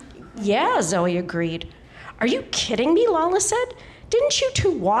 "Yeah," Zoe agreed. "Are you kidding me?" Lala said. "Didn't you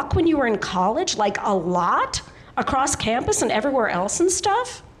two walk when you were in college, like a lot? Across campus and everywhere else and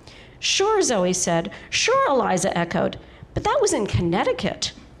stuff?" "Sure," Zoe said. "Sure," Eliza echoed. "But that was in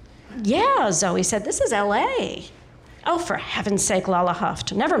Connecticut." "Yeah," Zoe said. "This is LA." "Oh, for heaven's sake," Lala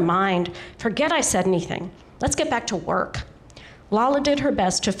huffed. "Never mind. Forget I said anything. Let's get back to work." Lala did her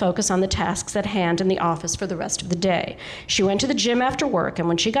best to focus on the tasks at hand in the office for the rest of the day. She went to the gym after work, and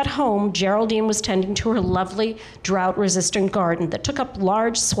when she got home, Geraldine was tending to her lovely, drought-resistant garden that took up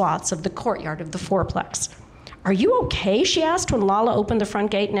large swaths of the courtyard of the fourplex. "Are you okay?" she asked when Lala opened the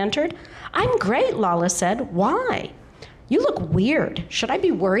front gate and entered. "I'm great," Lala said. "Why?" "You look weird. Should I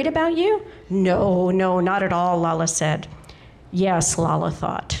be worried about you?" No, not at all," Lala said. Yes, Lala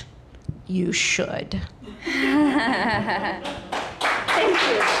thought. You should.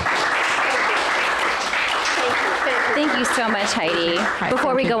 Thank you so much, Heidi.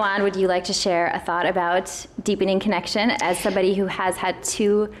 Before we go on, would you like to share a thought about deepening connection as somebody who has had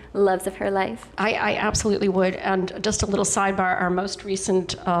two loves of her life? I absolutely would. And just a little sidebar, our most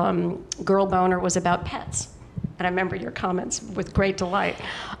recent Girl Boner was about pets. And I remember your comments with great delight,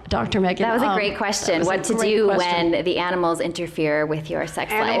 Dr. Megan. That was a great question. What to do when the animals interfere with your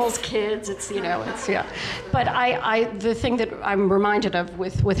sex life? Animals, kids, it's yeah. But the thing that I'm reminded of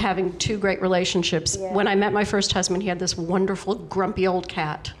with having two great relationships, when I met my first husband, he had this wonderful, grumpy old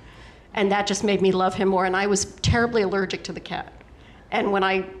cat. And that just made me love him more. And I was terribly allergic to the cat. And when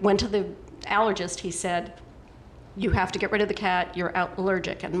I went to the allergist, he said, "You have to get rid of the cat, you're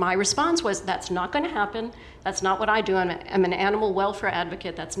allergic." And my response was, "That's not going to happen. That's not what I do. I'm an animal welfare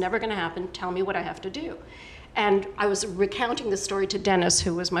advocate. That's never going to happen. Tell me what I have to do." And I was recounting this story to Dennis,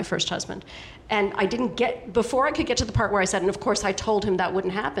 who was my first husband. And before I could get to the part where I said, and of course I told him that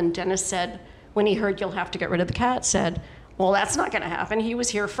wouldn't happen, Dennis said, when he heard you'll have to get rid of the cat, said, "Well, that's not going to happen. He was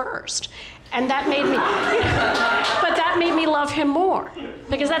here first." And that made me, but that made me love him more,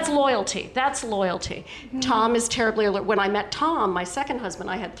 because that's loyalty. That's loyalty. Tom is terribly allergic. When I met Tom, my second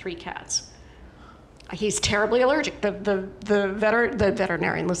husband, I had 3 cats. He's terribly allergic. The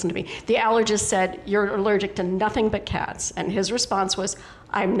veterinarian, listen to me, the allergist said, "You're allergic to nothing but cats." And his response was,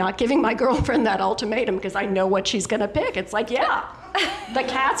 "I'm not giving my girlfriend that ultimatum because I know what she's going to pick." It's like, yeah, the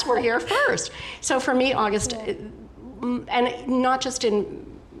cats were here first. So for me, August, and not just in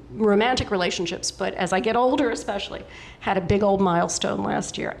romantic relationships, but as I get older especially, had a big old milestone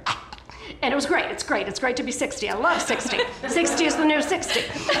last year. And it was great. It's great. It's great to be 60. I love 60. 60 is the new 60.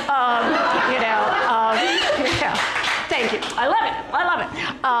 Yeah. Thank you. I love it.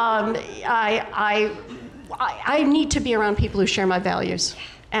 I need to be around people who share my values.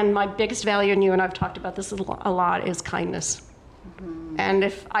 And my biggest value, and you and I've talked about this a lot, is kindness. And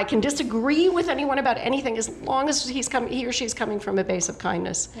if I can disagree with anyone about anything, as long as he or she's coming from a base of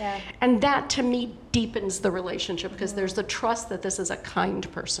kindness. Yeah. And that, to me, deepens the relationship, because there's the trust that this is a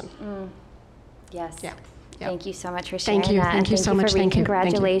kind person. Yes. Yeah. Thank you so much for sharing Thank you. that. Thank you so much. Thank you.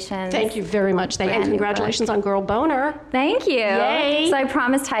 Congratulations. Thank you very much. And congratulations on Girl Boner. Thank you. Yay. So I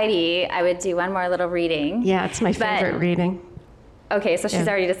promised Heidi I would do one more little reading. Yeah, it's my favorite reading. Okay, so she's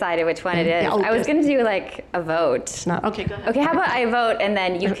already decided which one it is. Yeah, I was going to do like a vote. It's not. Okay, go ahead. Okay, how about I vote and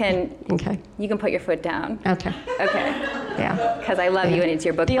then you can you can put your foot down. Okay. Okay. Yeah. Because I love you and it's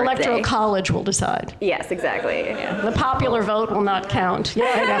your book The birthday. Electoral College will decide. Yes, exactly. Yeah. The popular vote will not count.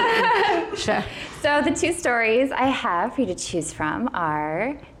 Yeah, I know. Sure. So the 2 stories I have for you to choose from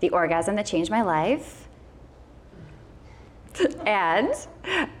are The Orgasm That Changed My Life and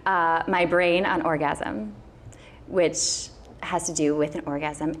My Brain on Orgasm, which has to do with an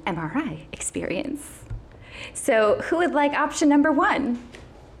orgasm MRI experience. So who would like option number 1?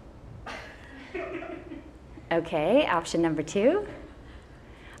 Okay, option number 2.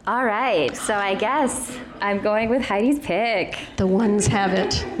 All right, so I guess I'm going with Heidi's pick. The ones have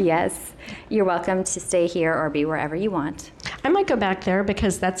it. Yes, you're welcome to stay here or be wherever you want. I might go back there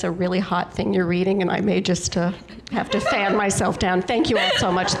because that's a really hot thing you're reading, and I may just have to fan myself down. Thank you all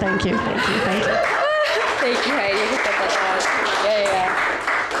so much. Thank you, thank you, thank you. Thank you, Heidi.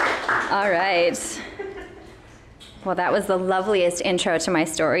 Yeah. All right. Well, that was the loveliest intro to my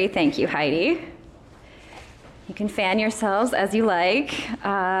story. Thank you, Heidi. You can fan yourselves as you like.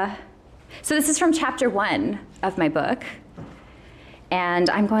 So this is from chapter 1 of my book, and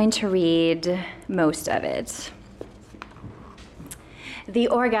I'm going to read most of it. The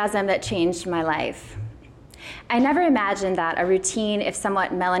orgasm that changed my life. I never imagined that a routine, if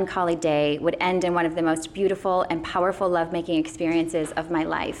somewhat melancholy day would end in one of the most beautiful and powerful lovemaking experiences of my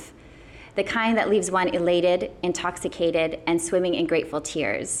life, the kind that leaves one elated, intoxicated, and swimming in grateful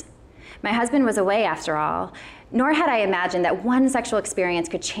tears. My husband was away after all, nor had I imagined that one sexual experience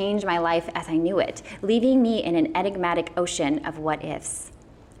could change my life as I knew it, leaving me in an enigmatic ocean of what-ifs.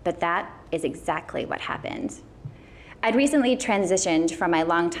 But that is exactly what happened. I'd recently transitioned from my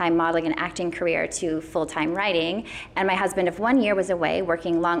longtime modeling and acting career to full-time writing, and my husband of 1 year was away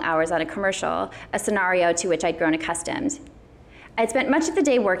working long hours on a commercial, a scenario to which I'd grown accustomed. I'd spent much of the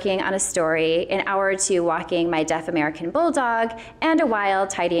day working on a story, an hour or two walking my deaf American bulldog, and a while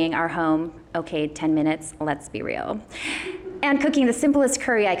tidying our home. Okay, 10 minutes, let's be real. And cooking the simplest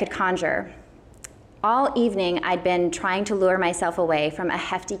curry I could conjure. All evening, I'd been trying to lure myself away from a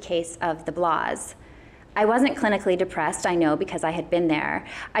hefty case of the blahs. I wasn't clinically depressed, I know, because I had been there.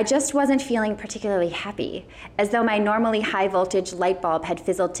 I just wasn't feeling particularly happy, as though my normally high-voltage light bulb had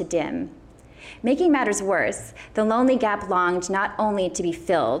fizzled to dim. Making matters worse, the lonely gap longed not only to be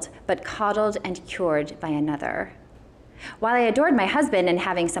filled, but coddled and cured by another. While I adored my husband and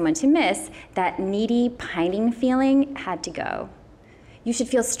having someone to miss, that needy, pining feeling had to go. You should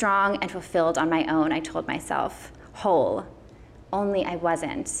feel strong and fulfilled on my own, I told myself. Whole. Only I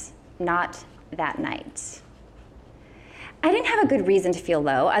wasn't. Not that night. I didn't have a good reason to feel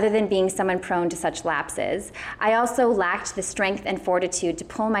low, other than being someone prone to such lapses. I also lacked the strength and fortitude to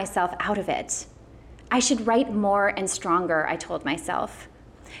pull myself out of it. I should write more and stronger, I told myself.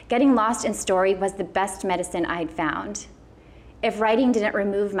 Getting lost in story was the best medicine I'd found. If writing didn't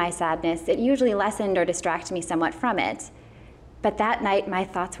remove my sadness, it usually lessened or distracted me somewhat from it. But that night, my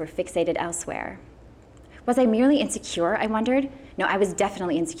thoughts were fixated elsewhere. Was I merely insecure, I wondered? No, I was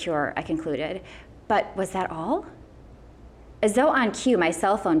definitely insecure, I concluded. But was that all? As though on cue, my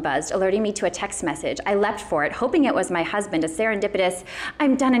cell phone buzzed, alerting me to a text message. I leapt for it, hoping it was my husband, a serendipitous,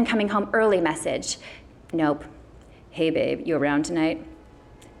 "I'm done and coming home early" message. Nope. "Hey babe, you around tonight?"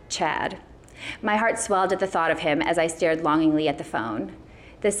 Chad. My heart swelled at the thought of him as I stared longingly at the phone.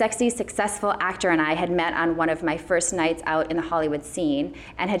 The sexy, successful actor and I had met on one of my first nights out in the Hollywood scene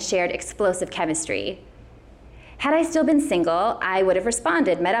and had shared explosive chemistry. Had I still been single, I would have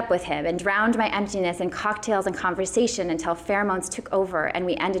responded, met up with him, and drowned my emptiness in cocktails and conversation until pheromones took over and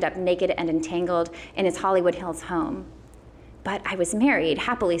we ended up naked and entangled in his Hollywood Hills home. But I was married,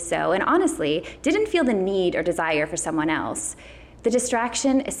 happily so, and honestly, didn't feel the need or desire for someone else. The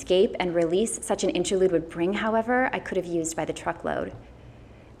distraction, escape, and release such an interlude would bring, however, I could have used by the truckload.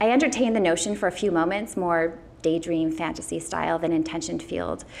 I entertained the notion for a few moments, more daydream fantasy style than intentioned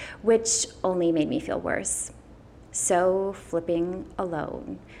field, which only made me feel worse. So flipping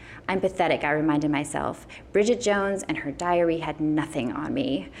alone. I'm pathetic, I reminded myself. Bridget Jones and her diary had nothing on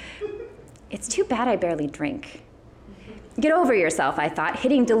me. It's too bad I barely drink. Get over yourself, I thought,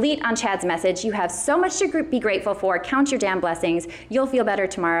 hitting delete on Chad's message. You have so much to be grateful for. Count your damn blessings. You'll feel better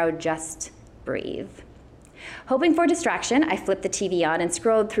tomorrow. Just breathe. Hoping for distraction, I flipped the TV on and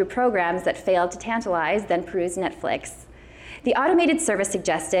scrolled through programs that failed to tantalize, then perused Netflix. The automated service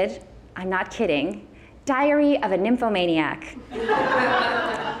suggested, I'm not kidding, Diary of a Nymphomaniac.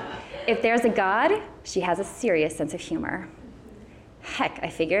 If there's a God, she has a serious sense of humor. Heck, I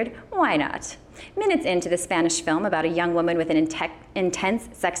figured, why not? Minutes into the Spanish film about a young woman with an intense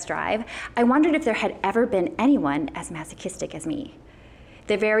sex drive, I wondered if there had ever been anyone as masochistic as me.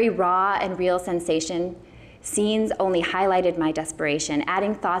 The very raw and real sensation scenes only highlighted my desperation,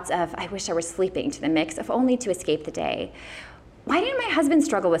 adding thoughts of, I wish I were sleeping to the mix, if only to escape the day. Why didn't my husband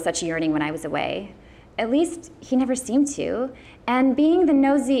struggle with such yearning when I was away? At least he never seemed to. And being the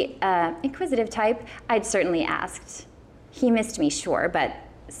nosy, inquisitive type, I'd certainly asked. He missed me, sure, but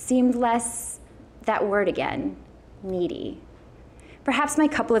seemed less, that word again, needy. Perhaps my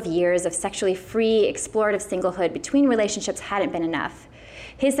couple of years of sexually free, explorative singlehood between relationships hadn't been enough.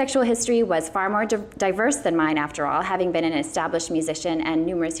 His sexual history was far more diverse than mine, after all, having been an established musician and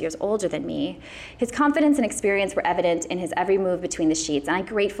numerous years older than me. His confidence and experience were evident in his every move between the sheets, and I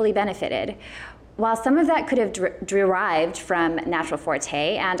gratefully benefited. While some of that could have derived from natural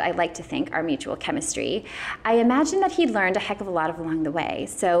forte, and I like to think our mutual chemistry, I imagine that he'd learned a heck of a lot along the way.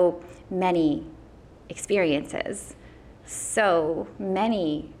 So many experiences. So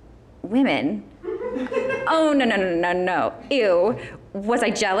many women. Oh, no. Ew. Was I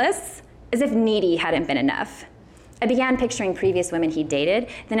jealous? As if needy hadn't been enough. I began picturing previous women he'd dated,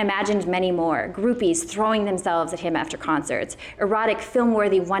 then imagined many more, groupies throwing themselves at him after concerts, erotic,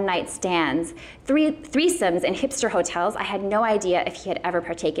 film-worthy one-night stands, threesomes in hipster hotels I had no idea if he had ever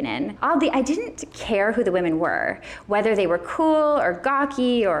partaken in. Oddly, I didn't care who the women were, whether they were cool or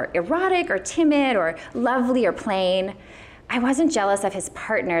gawky or erotic or timid or lovely or plain. I wasn't jealous of his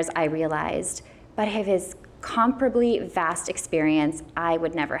partners, I realized, but of his comparably vast experience I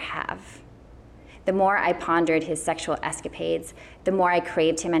would never have. The more I pondered his sexual escapades, the more I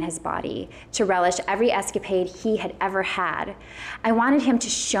craved him and his body, to relish every escapade he had ever had. I wanted him to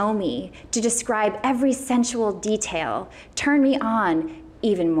show me, to describe every sensual detail, turn me on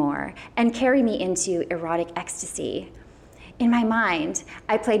even more, and carry me into erotic ecstasy. In my mind,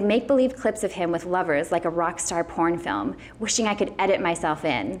 I played make-believe clips of him with lovers like a rock star porn film, wishing I could edit myself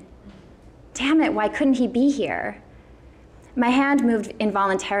in. Damn it, why couldn't he be here? My hand moved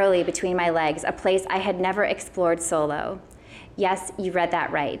involuntarily between my legs, a place I had never explored solo. Yes, you read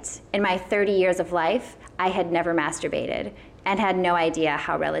that right. In my 30 years of life, I had never masturbated and had no idea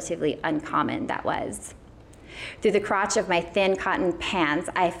how relatively uncommon that was. Through the crotch of my thin cotton pants,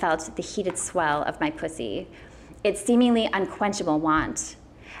 I felt the heated swell of my pussy, its seemingly unquenchable want.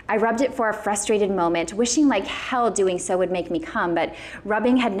 I rubbed it for a frustrated moment, wishing like hell doing so would make me come, but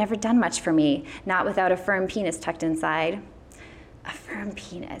rubbing had never done much for me, not without a firm penis tucked inside. A firm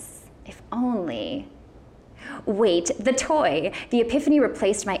penis, if only. Wait, the toy. The epiphany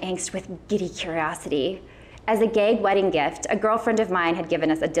replaced my angst with giddy curiosity. As a gag wedding gift, a girlfriend of mine had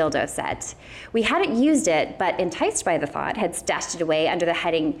given us a dildo set. We hadn't used it, but enticed by the thought, had stashed it away under the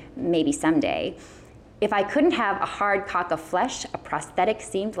heading, maybe someday. If I couldn't have a hard cock of flesh, a prosthetic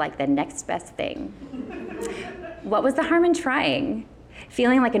seemed like the next best thing. What was the harm in trying?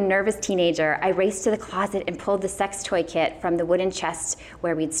 Feeling like a nervous teenager, I raced to the closet and pulled the sex toy kit from the wooden chest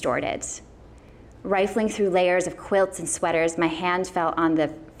where we'd stored it. Rifling through layers of quilts and sweaters, my hand fell on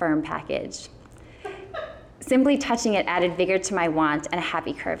the firm package. Simply touching it added vigor to my want and a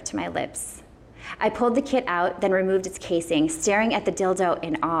happy curve to my lips. I pulled the kit out, then removed its casing, staring at the dildo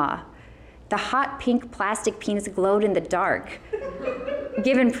in awe. The hot pink plastic penis glowed in the dark,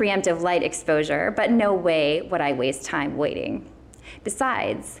 given preemptive light exposure, but no way would I waste time waiting.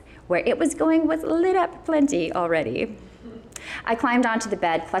 Besides, where it was going was lit up plenty already. I climbed onto the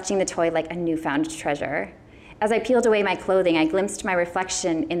bed, clutching the toy like a newfound treasure. As I peeled away my clothing, I glimpsed my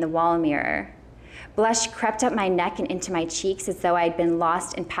reflection in the wall mirror. Blush crept up my neck and into my cheeks as though I'd been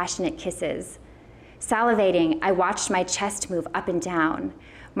lost in passionate kisses. Salivating, I watched my chest move up and down,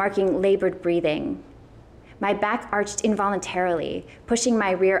 marking labored breathing. My back arched involuntarily, pushing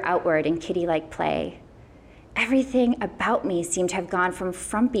my rear outward in kitty-like play. Everything about me seemed to have gone from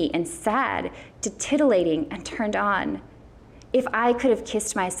frumpy and sad to titillating and turned on. If I could have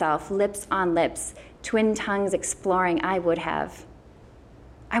kissed myself, lips on lips, twin tongues exploring, I would have.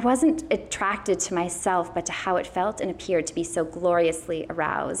 I wasn't attracted to myself, but to how it felt and appeared to be so gloriously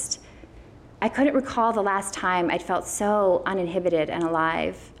aroused. I couldn't recall the last time I'd felt so uninhibited and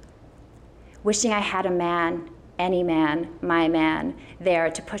alive. Wishing I had a man, any man, my man, there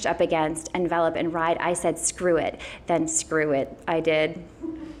to push up against, envelop, and ride, I said, screw it. Then screw it, I did.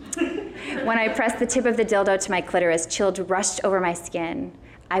 When I pressed the tip of the dildo to my clitoris, chills rushed over my skin.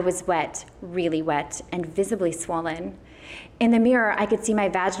 I was wet, really wet, and visibly swollen. In the mirror, I could see my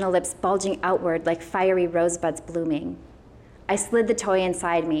vaginal lips bulging outward like fiery rosebuds blooming. I slid the toy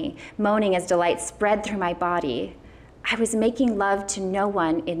inside me, moaning as delight spread through my body. I was making love to no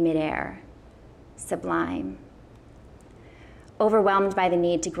one in midair. Sublime. Overwhelmed by the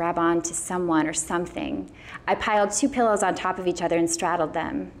need to grab on to someone or something, I piled 2 pillows on top of each other and straddled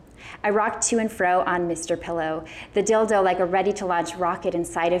them. I rocked to and fro on Mr. Pillow, the dildo like a ready-to-launch rocket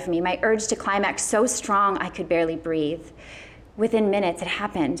inside of me, my urge to climax so strong I could barely breathe. Within minutes, it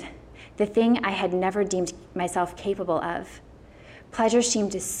happened, the thing I had never deemed myself capable of. Pleasure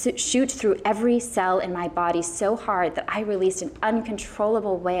seemed to shoot through every cell in my body so hard that I released an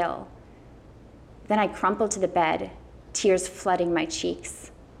uncontrollable wail. Then I crumpled to the bed, tears flooding my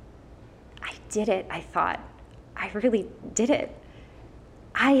cheeks. I did it, I thought. I really did it.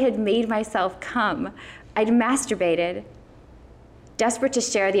 I had made myself come. I'd masturbated. Desperate to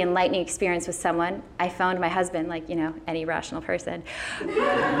share the enlightening experience with someone, I phoned my husband, like, any rational person.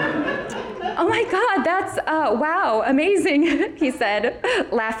 Oh my God, that's, wow, amazing, he said,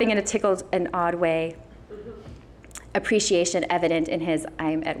 laughing in a tickled and odd way. Appreciation evident in his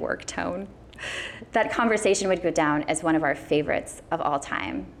I'm at work tone. That conversation would go down as one of our favorites of all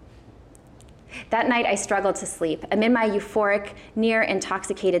time. That night, I struggled to sleep. Amid my euphoric, near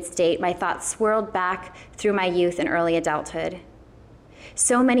intoxicated state, my thoughts swirled back through my youth and early adulthood.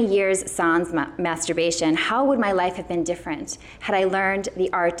 So many years sans masturbation, how would my life have been different had I learned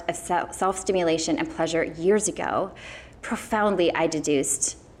the art of self-stimulation and pleasure years ago? Profoundly, I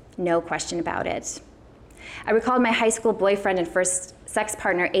deduced. No question about it. I recalled my high school boyfriend and first sex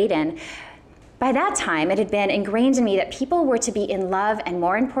partner, Aiden. By that time, it had been ingrained in me that people were to be in love and,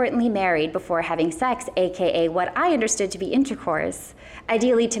 more importantly, married before having sex, aka what I understood to be intercourse,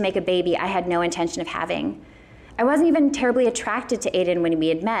 ideally to make a baby I had no intention of having. I wasn't even terribly attracted to Aiden when we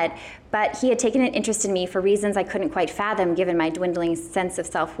had met, but he had taken an interest in me for reasons I couldn't quite fathom given my dwindling sense of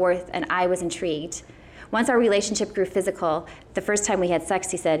self-worth, and I was intrigued. Once our relationship grew physical, the first time we had sex,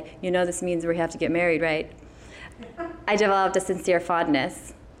 he said, this means we have to get married, right? I developed a sincere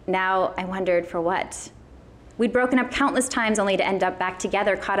fondness. Now I wondered for what. We'd broken up countless times only to end up back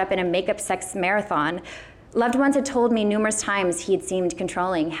together, caught up in a makeup sex marathon. Loved ones had told me numerous times he had seemed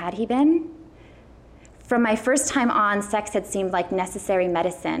controlling. Had he been? From my first time on, sex had seemed like necessary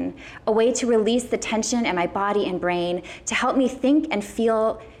medicine, a way to release the tension in my body and brain, to help me think and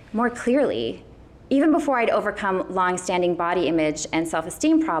feel more clearly. Even before I'd overcome long-standing body image and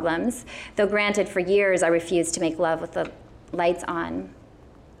self-esteem problems, though granted for years I refused to make love with the lights on.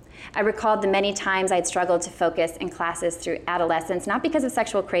 I recalled the many times I'd struggled to focus in classes through adolescence, not because of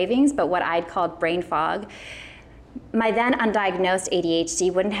sexual cravings, but what I'd called brain fog. My then undiagnosed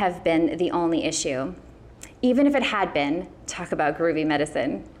ADHD wouldn't have been the only issue. Even if it had been, talk about groovy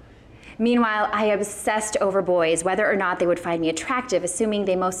medicine. Meanwhile, I obsessed over boys, whether or not they would find me attractive, assuming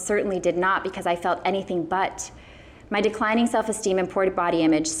they most certainly did not because I felt anything but. My declining self-esteem and poor body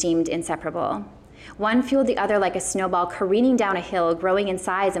image seemed inseparable. One fueled the other like a snowball careening down a hill, growing in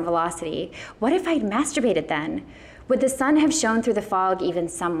size and velocity. What if I'd masturbated then? Would the sun have shone through the fog even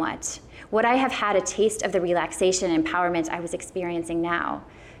somewhat? Would I have had a taste of the relaxation and empowerment I was experiencing now?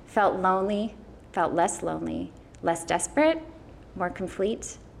 Felt lonely, felt less lonely, less desperate, more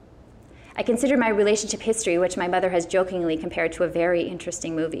complete. I consider my relationship history, which my mother has jokingly compared to a very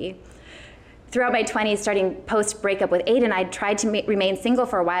interesting movie. Throughout my 20s, starting post-breakup with Aiden, I'd tried to remain single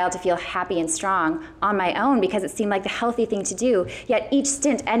for a while to feel happy and strong on my own because it seemed like the healthy thing to do, yet each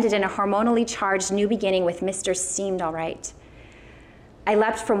stint ended in a hormonally charged new beginning with Mr. Seemed All Right. I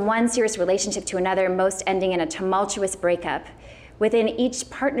leapt from one serious relationship to another, most ending in a tumultuous breakup. Within each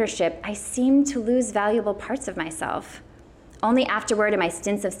partnership, I seemed to lose valuable parts of myself. Only afterward in my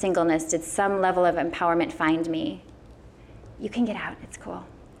stints of singleness did some level of empowerment find me. You can get out, it's cool.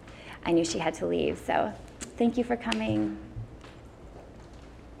 I knew she had to leave, so thank you for coming.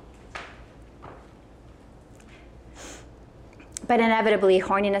 But inevitably,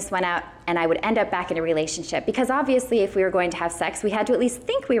 horniness went out and I would end up back in a relationship because obviously if we were going to have sex, we had to at least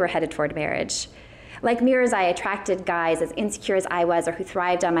think we were headed toward marriage. Like mirrors, I attracted guys as insecure as I was or who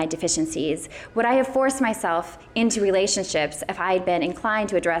thrived on my deficiencies. Would I have forced myself into relationships if I had been inclined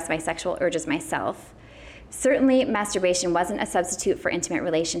to address my sexual urges myself? Certainly, masturbation wasn't a substitute for intimate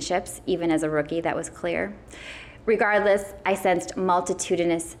relationships, even as a rookie, that was clear. Regardless, I sensed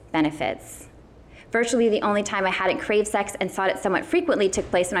multitudinous benefits. Virtually the only time I hadn't craved sex and sought it somewhat frequently took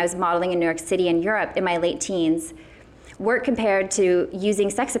place when I was modeling in New York City and Europe in my late teens. Work compared to using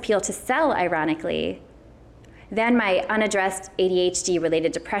sex appeal to sell, ironically. Then my unaddressed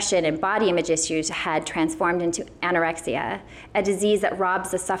ADHD-related depression and body image issues had transformed into anorexia, a disease that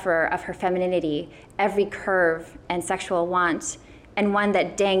robs the sufferer of her femininity, every curve and sexual want, and one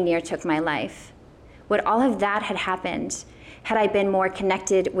that dang near took my life. Would all of that had happened had I been more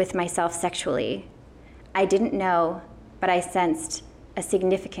connected with myself sexually? I didn't know, but I sensed a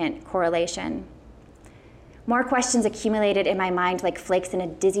significant correlation. More questions accumulated in my mind like flakes in a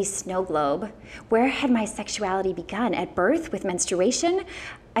dizzy snow globe. Where had my sexuality begun? At birth, with menstruation?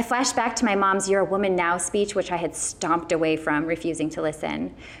 I flashed back to my mom's "You're a woman now" speech, which I had stomped away from, refusing to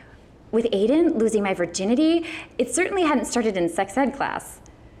listen. With Aiden, losing my virginity, it certainly hadn't started in sex ed class.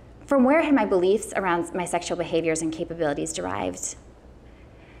 From where had my beliefs around my sexual behaviors and capabilities derived?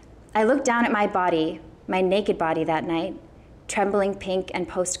 I looked down at my body, my naked body that night, trembling pink and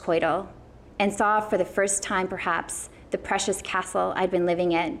post-coital, and saw for the first time, perhaps, the precious castle I'd been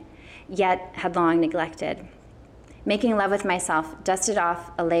living in, yet had long neglected. Making love with myself dusted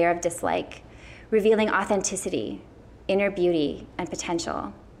off a layer of dislike, revealing authenticity, inner beauty, and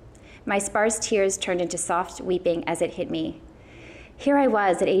potential. My sparse tears turned into soft weeping as it hit me. Here I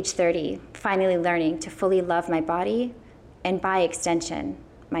was at age 30, finally learning to fully love my body and, by extension,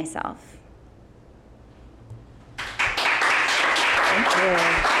 myself. Thank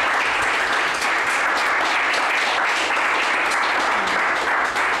you.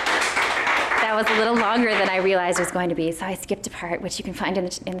 That was a little longer than I realized it was going to be, so I skipped a part, which you can find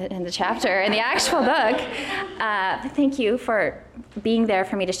in the chapter, in the actual book. But thank you for being there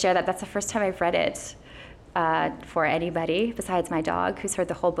for me to share that. That's the first time I've read it for anybody besides my dog, who's heard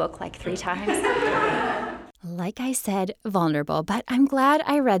the whole book like 3 times. Like I said, vulnerable, but I'm glad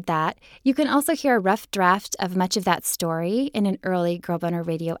I read that. You can also hear a rough draft of much of that story in an early Girl Boner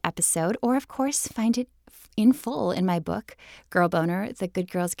Radio episode, or of course find it in full in my book, Girl Boner, The Good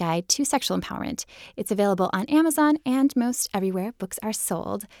Girl's Guide to Sexual Empowerment. It's available on Amazon and most everywhere books are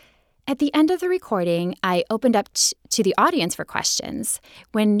sold. At the end of the recording, I opened up to the audience for questions.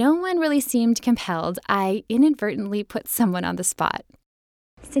 When no one really seemed compelled, I inadvertently put someone on the spot.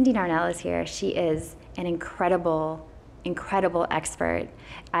 Cindy Narnell is here. She is an incredible expert.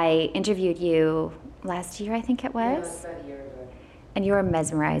 I interviewed you last year, I think it was. About a year ago. And you are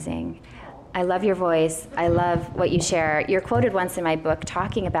mesmerizing. I love your voice. I love what you share. You're quoted once in my book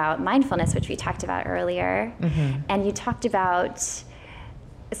talking about mindfulness, which we talked about earlier. Mm-hmm. And you talked about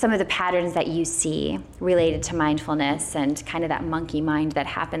some of the patterns that you see related to mindfulness and kind of that monkey mind that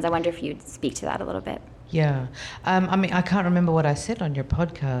happens. I wonder if you'd speak to that a little bit. Yeah. I mean, I can't remember what I said on your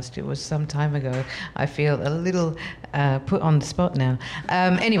podcast. It was some time ago. I feel a little put on the spot now.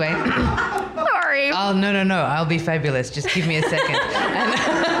 Anyway. Sorry. Oh, no. I'll be fabulous. Just give me a second.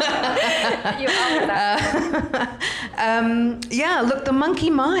 You own that. Yeah, look, the monkey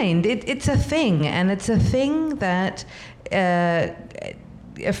mind, it's a thing. And it's a thing that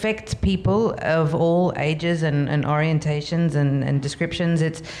affects people of all ages and orientations and descriptions.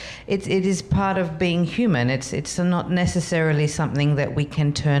 It is part of being human. It's not necessarily something that we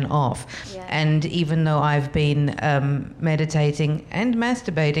can turn off. Yeah. And even though I've been meditating and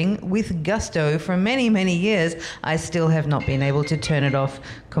masturbating with gusto for many, many years, I still have not been able to turn it off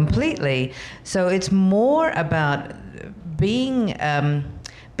completely. So it's more about being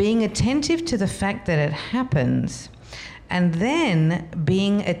attentive to the fact that it happens. And then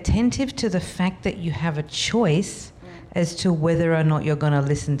being attentive to the fact that you have a choice as to whether or not you're going to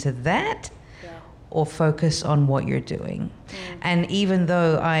listen to that or focus on what you're doing. And even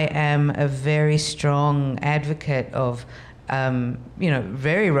though I am a very strong advocate of,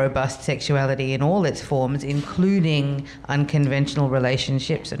 very robust sexuality in all its forms, including unconventional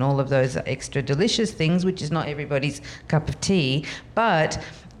relationships and all of those extra delicious things, which is not everybody's cup of tea, but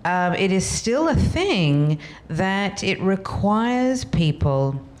it is still a thing that it requires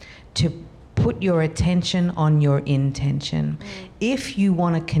people to put your attention on your intention. If you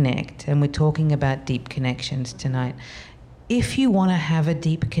want to connect, and we're talking about deep connections tonight, if you want to have a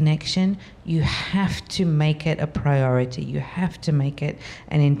deep connection, you have to make it a priority. You have to make it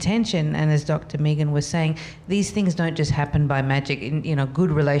an intention. And as Dr. Megan was saying, these things don't just happen by magic.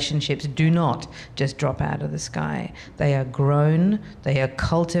 Good relationships do not just drop out of the sky. They are grown, they are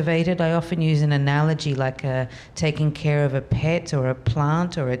cultivated. I often use an analogy like taking care of a pet or a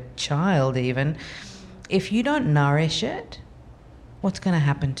plant or a child even. If you don't nourish it, what's going to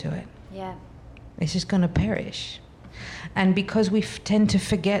happen to it? Yeah. It's just going to perish. And because we tend to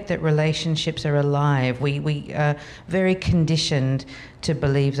forget that relationships are alive, we are very conditioned to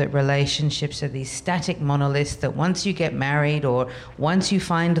believe that relationships are these static monoliths that once you get married or once you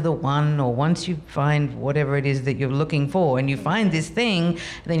find the one or once you find whatever it is that you're looking for and you find this thing,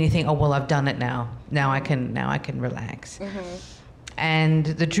 then you think, oh, well, I've done it now. Now I can relax. Mm-hmm. And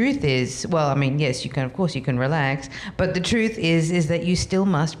the truth is, well, I mean, yes, you can relax, but the truth is that you still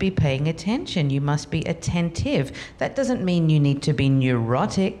must be paying attention. You must be attentive. That doesn't mean you need to be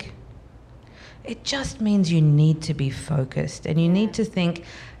neurotic. It just means you need to be focused and you need to think,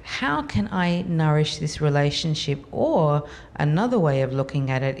 how can I nourish this relationship? Or another way of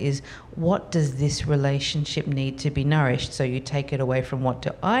looking at it is, what does this relationship need to be nourished? So you take it away from what do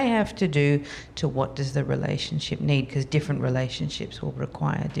I have to do to what does the relationship need? Because different relationships will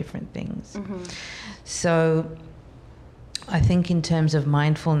require different things. Mm-hmm. So I think in terms of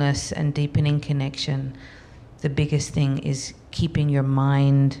mindfulness and deepening connection, the biggest thing is keeping your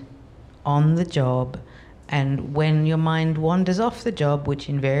mind on the job. And when your mind wanders off the job, which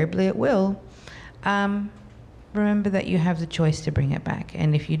invariably it will, remember that you have the choice to bring it back.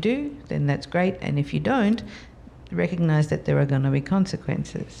 And if you do, then that's great. And if you don't, recognize that there are going to be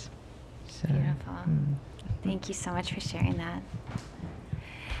consequences. So, beautiful. Thank you so much for sharing that.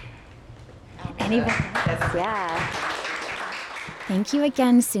 Anybody else? Yeah. Thank you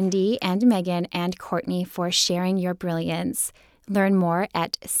again, Cindy and Megan and Courtney, for sharing your brilliance. Learn more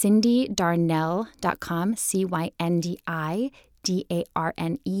at cindydarnell.com,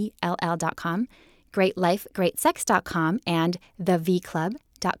 CyndiDarnell.com, GreatLifeGreatSex.com, and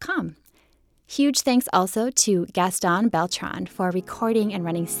thevclub.com. Huge thanks also to Gaston Beltran for recording and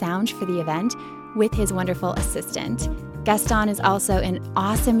running sound for the event with his wonderful assistant. Gaston is also an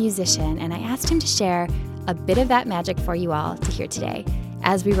awesome musician, and I asked him to share a bit of that magic for you all to hear today.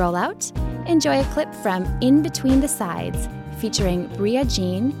 As we roll out, enjoy a clip from In Between the Sides featuring Bria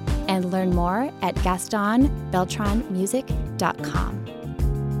Jean, and learn more at GastonBeltranMusic.com.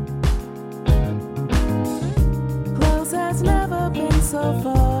 Close has never been so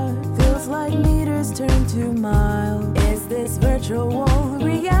far. Feels like meters turn to miles. Is this virtual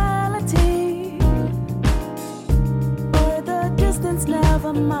reality? Or the distance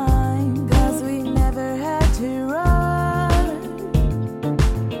never mind? 'Cause we never had to run.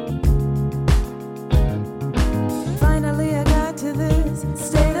 Finally I got to this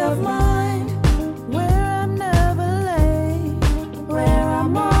state of mind where I'm never late, where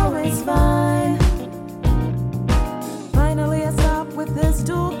I'm always fine. Finally I stopped with this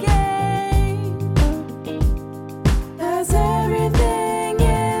dual game. As everything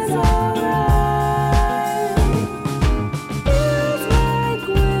is alright. Feels like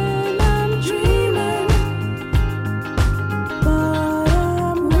when I'm dreaming, but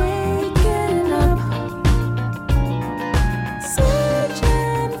I'm waking up,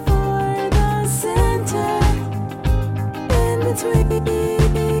 searching for the center in between the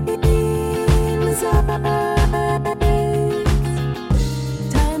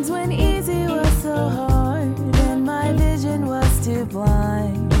sides. Times when easy was so hard and my vision was too blind.